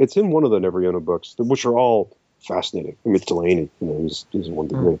in one of the Neveriona books, which are all fascinating. I mean, it's Delaney. He's one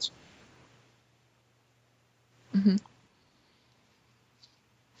of the greats. Mm-hmm.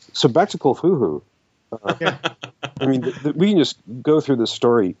 So back to Cthulhu. I mean, we can just go through this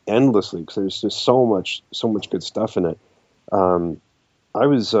story endlessly because there's just so much good stuff in it. I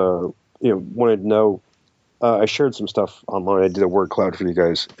was, wanted to know. I shared some stuff online. I did a word cloud for you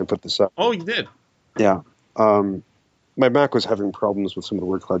guys and put this up. Oh, you did? Yeah. My Mac was having problems with some of the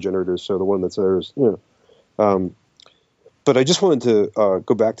word cloud generators, so the one that's there is, but I just wanted to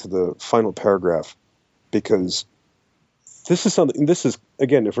go back to the final paragraph because this is something. This is,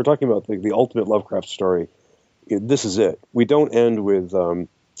 again, if we're talking about the ultimate Lovecraft story, this is it. We don't end with,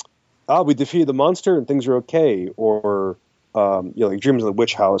 we defeated the monster and things are okay, or like Dreams of the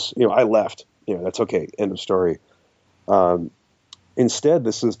Witch House. I left. That's okay. End of story. Instead,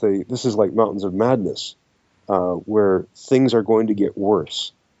 this is like Mountains of Madness, where things are going to get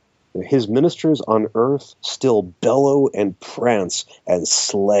worse. His ministers on earth still bellow and prance and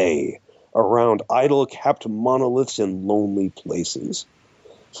slay around idol-capped monoliths in lonely places.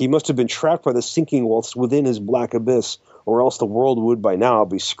 He must have been trapped by the sinking whilst within his black abyss, or else the world would by now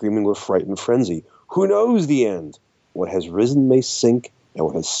be screaming with fright and frenzy. Who knows the end? What has risen may sink, and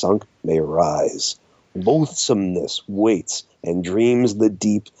what has sunk may rise. Loathsomeness waits and dreams the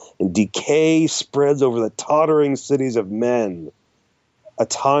deep, and decay spreads over the tottering cities of men. A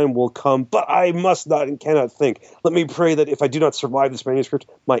time will come, but I must not and cannot think. Let me pray that if I do not survive this manuscript,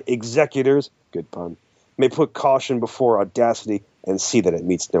 my executors, good pun, may put caution before audacity and see that it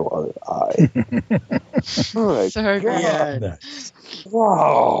meets no other eye. So good.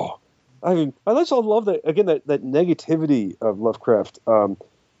 Wow. I mean, I also love that, again, that negativity of Lovecraft.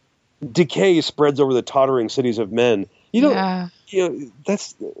 Decay spreads over the tottering cities of men.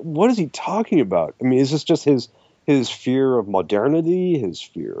 That's, what is he talking about? I mean, is this just his fear of modernity, his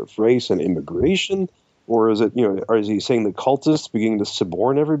fear of race and immigration, or is it, or is he saying the cultists beginning to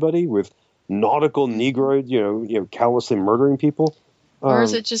suborn everybody with nautical negroid, callously murdering people? Or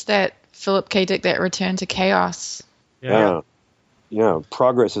is it just that Philip K. Dick, that return to chaos? Yeah.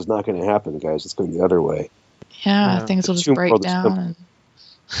 Progress is not going to happen, guys. It's going the other way. Yeah, things will just break down.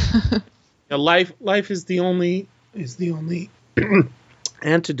 Life is the only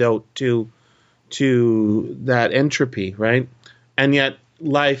antidote to that entropy, right? And yet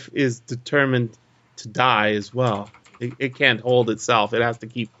life is determined to die as well. It can't hold itself. It has to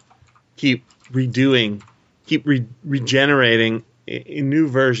keep regenerating in new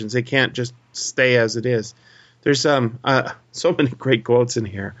versions. It can't just stay as it is. There's so many great quotes in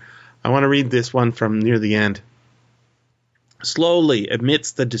here. I want to read this one from near the end. Slowly,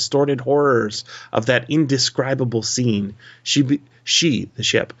 amidst the distorted horrors of that indescribable scene, she, the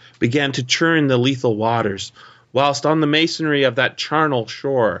ship, began to churn the lethal waters, whilst on the masonry of that charnel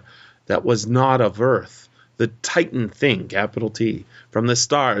shore that was not of earth, the Titan thing, capital T, from the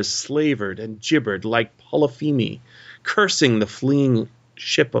stars slavered and gibbered like Polypheme, cursing the fleeing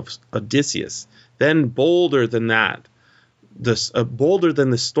ship of Odysseus. Then bolder than that, bolder than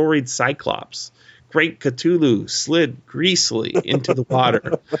the storied Cyclops, great Cthulhu slid greasily into the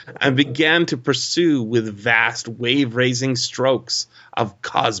water and began to pursue with vast wave-raising strokes of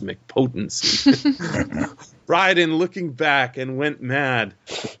cosmic potency. Dryden, looking back, and went mad,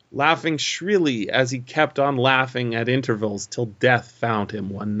 laughing shrilly as he kept on laughing at intervals till death found him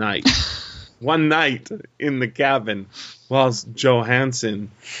one night in the cabin whilst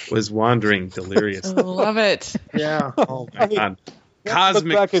Johansson was wandering deliriously. I love it. Yeah. Oh, my God.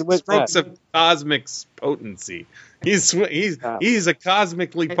 Cosmic strokes of cosmic potency. He's a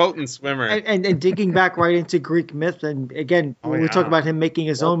cosmically potent swimmer. And digging back right into Greek myth, and again, we talk about him making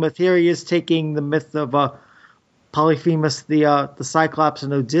his own myth. Here he is taking the myth of Polyphemus, the Cyclops,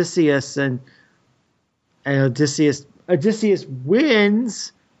 and Odysseus, and Odysseus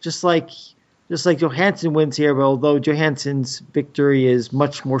wins, just like Johansson wins here, but although Johansson's victory is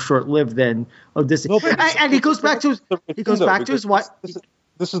much more short-lived than Odysseus. And he goes back to his what?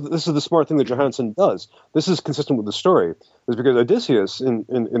 This is the smart thing that Johansson does. This is consistent with the story, is because Odysseus in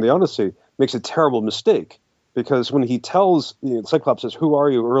the Odyssey makes a terrible mistake, because when he tells Cyclops says, "Who are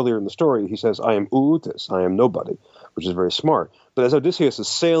you?" earlier in the story, he says, "I am Ootis, I am nobody," which is very smart. But as Odysseus is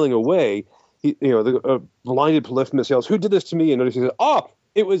sailing away, the blinded Polyphemus yells, "Who did this to me?" And Odysseus says,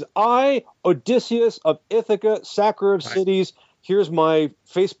 It was I, Odysseus of Ithaca, sacker of cities. Here's my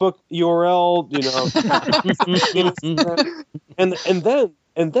Facebook URL,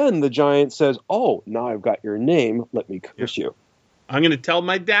 and then the giant says, "Oh, now I've got your name. Let me curse you." I'm going to tell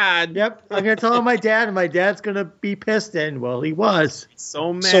my dad. Yep, I'm going to tell my dad, and my dad's going to be pissed. And well, he was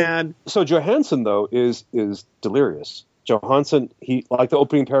so mad. So Johansson though is delirious. Johansson, he like the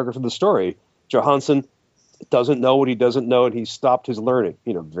opening paragraph of the story. Johansson doesn't know what he doesn't know, and he stopped his learning.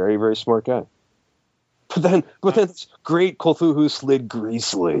 Very, very smart guy. But then this great Cthulhu slid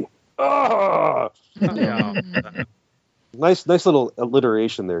greasily. Ah! Nice little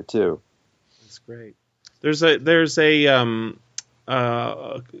alliteration there too. That's great. There's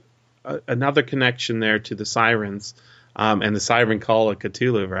another connection there to the sirens, and the siren call of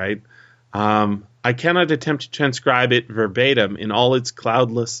Cthulhu, right? I cannot attempt to transcribe it verbatim in all its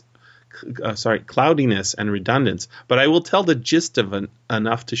cloudiness and redundance, but I will tell the gist of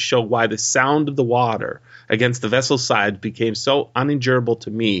enough to show why the sound of the water against the vessel's side became so unendurable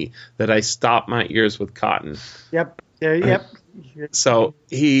to me that I stopped my ears with cotton. Yep. Yep. So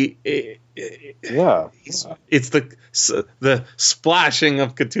it's the splashing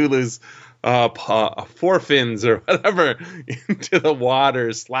of Cthulhu's forefins or whatever into the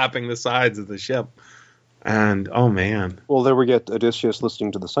water, slapping the sides of the ship. And oh man! Well, there we get Odysseus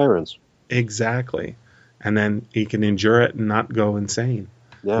listening to the sirens. Exactly, and then he can endure it and not go insane,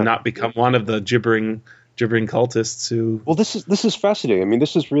 and not become one of the gibbering cultists who. Well, this is fascinating. I mean,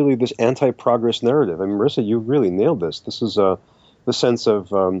 this is really this anti-progress narrative. I mean, Marissa, you really nailed this. This is the sense of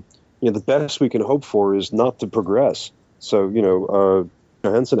the best we can hope for is not to progress. So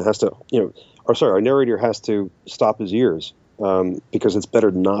Johansson has to our narrator has to stop his ears because it's better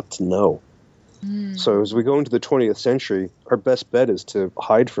not to know. So as we go into the 20th century, our best bet is to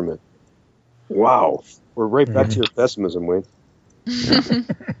hide from it. Wow. We're right back to your pessimism, Wayne.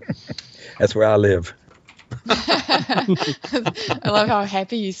 That's where I live. I love how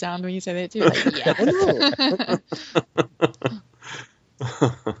happy you sound when you say that too.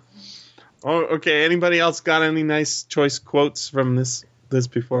 Oh, okay. Anybody else got any nice choice quotes from this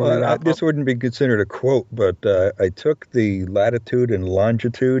before we wrap up? This wouldn't be considered a quote, but I took the latitude and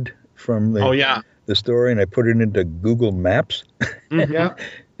longitude from the story, and I put it into Google Maps. Yeah.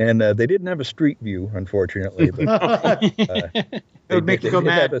 And they didn't have a street view, unfortunately. But, it would make you go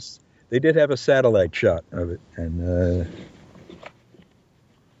mad. They did have a satellite shot of it, and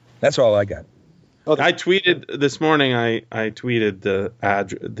that's all I got. I tweeted this morning. I tweeted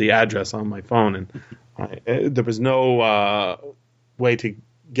the address on my phone, and there was no way to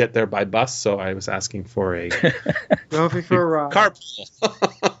get there by bus, so I was asking for a carpool.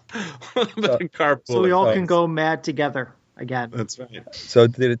 Carpool. So we all can go mad together again. That's right. So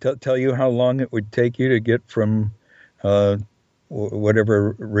did it tell you how long it would take you to get from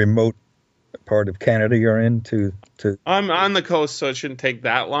whatever remote part of Canada you're in to? I'm on the coast, so it shouldn't take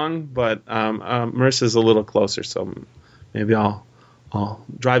that long. But Marissa's a little closer, so maybe I'll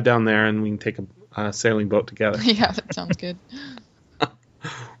drive down there and we can take a sailing boat together. Yeah, that sounds good.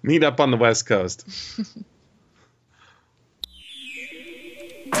 Meet up on the West Coast.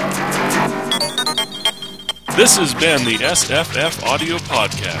 This has been the SFF Audio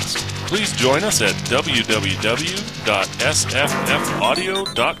Podcast. Please join us at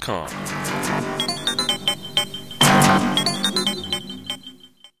www.sffaudio.com.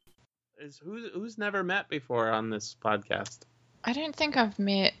 Who's never met before on this podcast? I don't think I've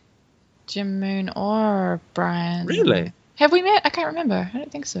met Jim Moon or Brian. Really? Have we met? I can't remember. I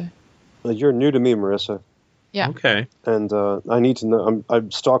don't think so. You're new to me, Marissa. Yeah. Okay. And I need to know.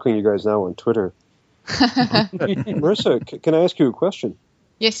 I'm stalking you guys now on Twitter. Marissa, can I ask you a question?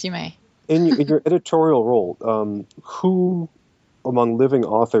 Yes, you may. In your editorial role, who among living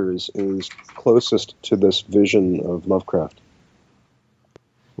authors is closest to this vision of Lovecraft?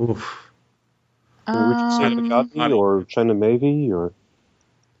 Oof. Would you say McCartney or China Mavie or?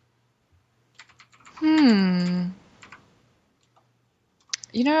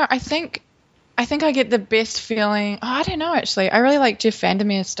 I think I get the best feeling. Oh, I don't know, actually. I really like Jeff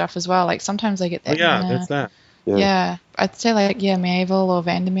Vandermeer's stuff as well. Like, sometimes I get that. That's that. Yeah. I'd say, Mayville or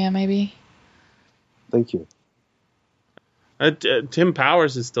Vandermeer, maybe. Thank you. Tim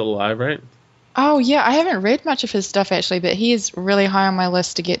Powers is still alive, right? Oh, yeah. I haven't read much of his stuff, actually, but he is really high on my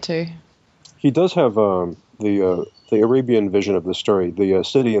list to get to. He does have the Arabian vision of the story, the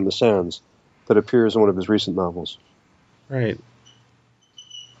City in the Sands, that appears in one of his recent novels. Right.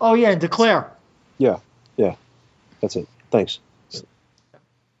 Oh, yeah, Declare. Yeah. That's it. Thanks.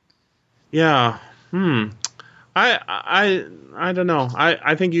 Yeah. I don't know.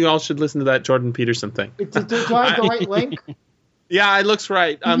 I think you all should listen to that Jordan Peterson thing. Do I have the right link? Yeah, it looks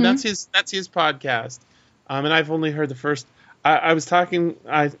right. That's his podcast. And I've only heard the first. I was talking.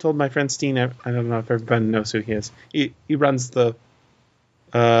 I told my friend Steen. I don't know if everybody knows who he is. He runs the.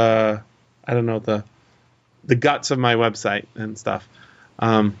 I don't know the guts of my website and stuff.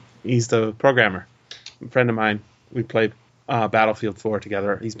 He's the programmer. A friend of mine. We played Battlefield 4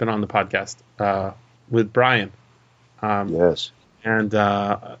 together. He's been on the podcast with Brian. Yes. And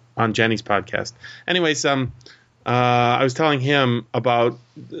on Jenny's podcast. Anyways, I was telling him about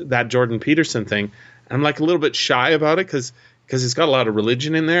that Jordan Peterson thing. And I'm like a little bit shy about it because it's got a lot of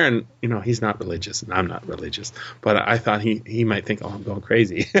religion in there. And, he's not religious and I'm not religious. But I thought he might think, I'm going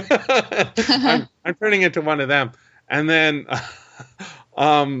crazy. I'm turning into one of them. And then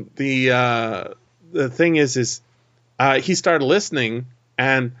the thing is he started listening.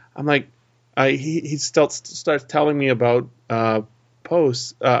 And I'm like, he starts telling me about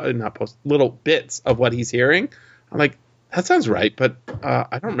little bits of what he's hearing. I'm like, that sounds right, but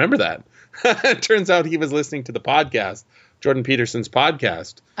I don't remember that. It turns out he was listening to the podcast, Jordan Peterson's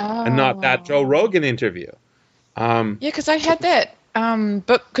podcast, and not that Joe Rogan interview. Yeah, because I had that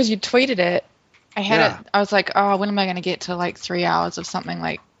book, because you tweeted it. I had it. I was like, when am I going to get to like 3 hours of something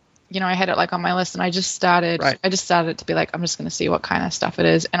like, I had it like on my list, and I just started. Right. I just started to be like, I'm just going to see what kind of stuff it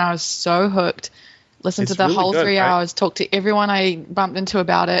is, and I was so hooked. Listened to the really whole 3 hours, talked to everyone I bumped into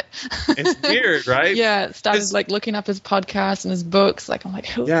about it. It's weird, right? Yeah, started looking up his podcast and his books. Like, I'm like,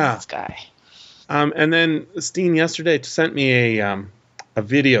 who is this guy? And then Steen yesterday sent me a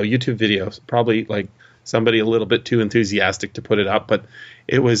video, YouTube video, probably like somebody a little bit too enthusiastic to put it up, but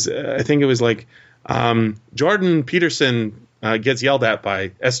it was, I think it was like Jordan Peterson gets yelled at by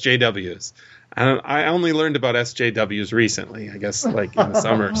SJWs. And I only learned about SJWs recently, I guess, like in the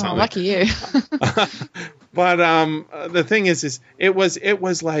summer or something. Lucky you. But the thing is it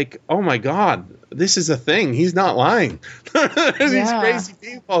was like, oh my God, this is a thing. He's not lying. There's these crazy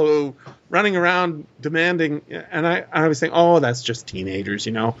people who running around demanding, and I was saying, that's just teenagers,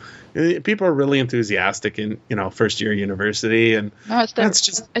 People are really enthusiastic in first year university, and it's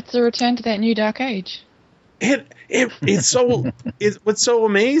the return to that new dark age. It's so what's so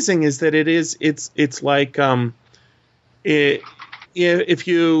amazing is that it's like if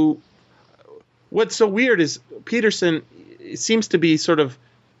you what's so weird is Peterson seems to be sort of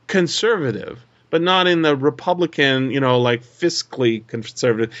conservative, but not in the Republican, like fiscally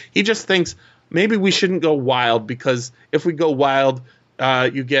conservative. He just thinks maybe we shouldn't go wild because if we go wild,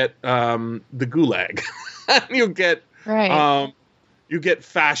 you get the gulag, you get you get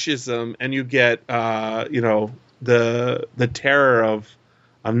fascism and you get, the terror of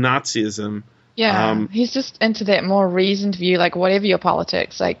Nazism. Yeah, he's just into that more reasoned view, like whatever your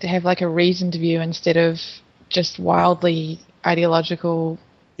politics, like to have like a reasoned view instead of just wildly ideological.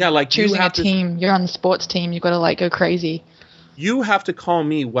 Yeah, like choosing a team. You're on the sports team. You've got to like go crazy. You have to call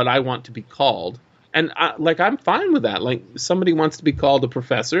me what I want to be called. And I'm fine with that. Like somebody wants to be called a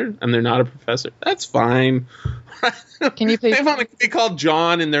professor and they're not a professor. That's fine. Can you please? They want to be called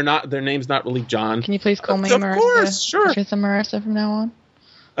John and their name's not really John. Can you please call me Marissa? Of course, sure. Professor Marissa from now on.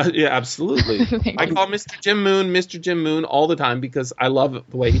 Yeah, absolutely. I call Mr. Jim Moon all the time because I love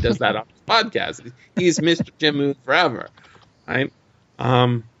the way he does that on his podcast. He's Mr. Jim Moon forever, right?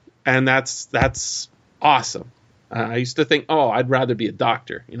 And that's awesome. I used to think, I'd rather be a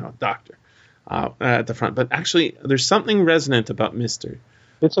doctor, doctor. At the front, but actually there's something resonant about Mr.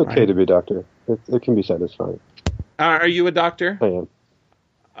 It's okay to be a doctor. It can be satisfying. Are you a doctor? I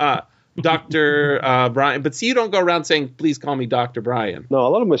am. Dr. Brian, but see, you don't go around saying, please call me Dr. Brian. No, a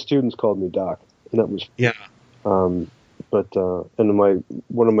lot of my students called me Doc, and that was But and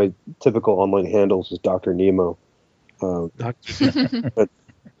one of my typical online handles is Dr. Nemo.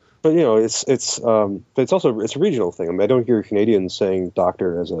 But it's also a regional thing. I mean, I don't hear Canadians saying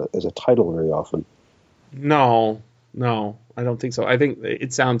doctor as a title very often. No, I don't think so. I think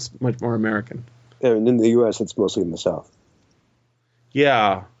it sounds much more American. And in the U.S., it's mostly in the South.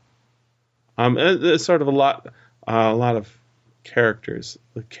 Yeah, there's sort of a lot of characters.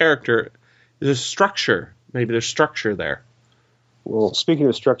 The character, there's a structure. Maybe there's structure there. Well, speaking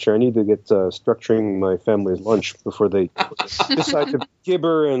of structure, I need to get structuring my family's lunch before they decide to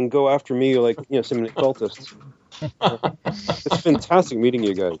gibber and go after me like so many cultists. It's fantastic meeting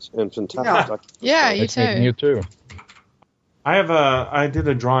you guys, and fantastic. Yeah, you too. Meeting you too. I did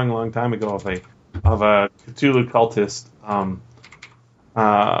a drawing a long time ago of a Cthulhu cultist on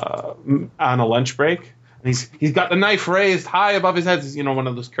a lunch break. And he's got the knife raised high above his head, one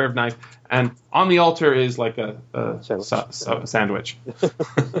of those curved knives. And on the altar is like a sandwich.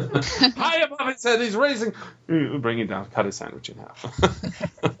 High above his head, he's raising. Bring it down, cut his sandwich in half.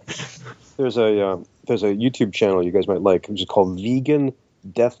 There's a there's a YouTube channel you guys might like, which is called Vegan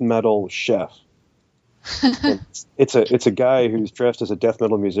Death Metal Chef. It's a guy who's dressed as a death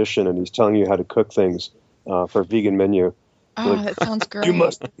metal musician, and he's telling you how to cook things for a vegan menu. Oh, that sounds great. You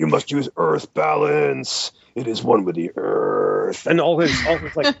must use earth balance. It is one with the earth. And all his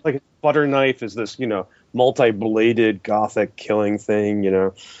like his butter knife is this, multi-bladed gothic killing thing, Yeah,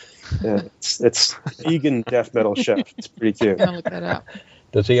 it's vegan death metal chef. It's pretty cute. I'm gonna look that up.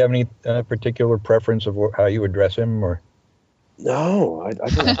 Does he have any particular preference of how you address him, or? No, I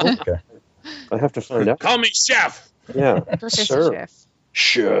don't. Okay. I have to find out. Call me chef. Yeah, Professor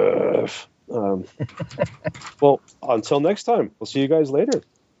Chef. Well, until next time, we'll see you guys later.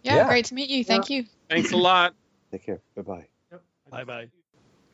 Yeah, great to meet you. Thank you. Thanks a lot. Take care. Bye-bye. Bye-bye.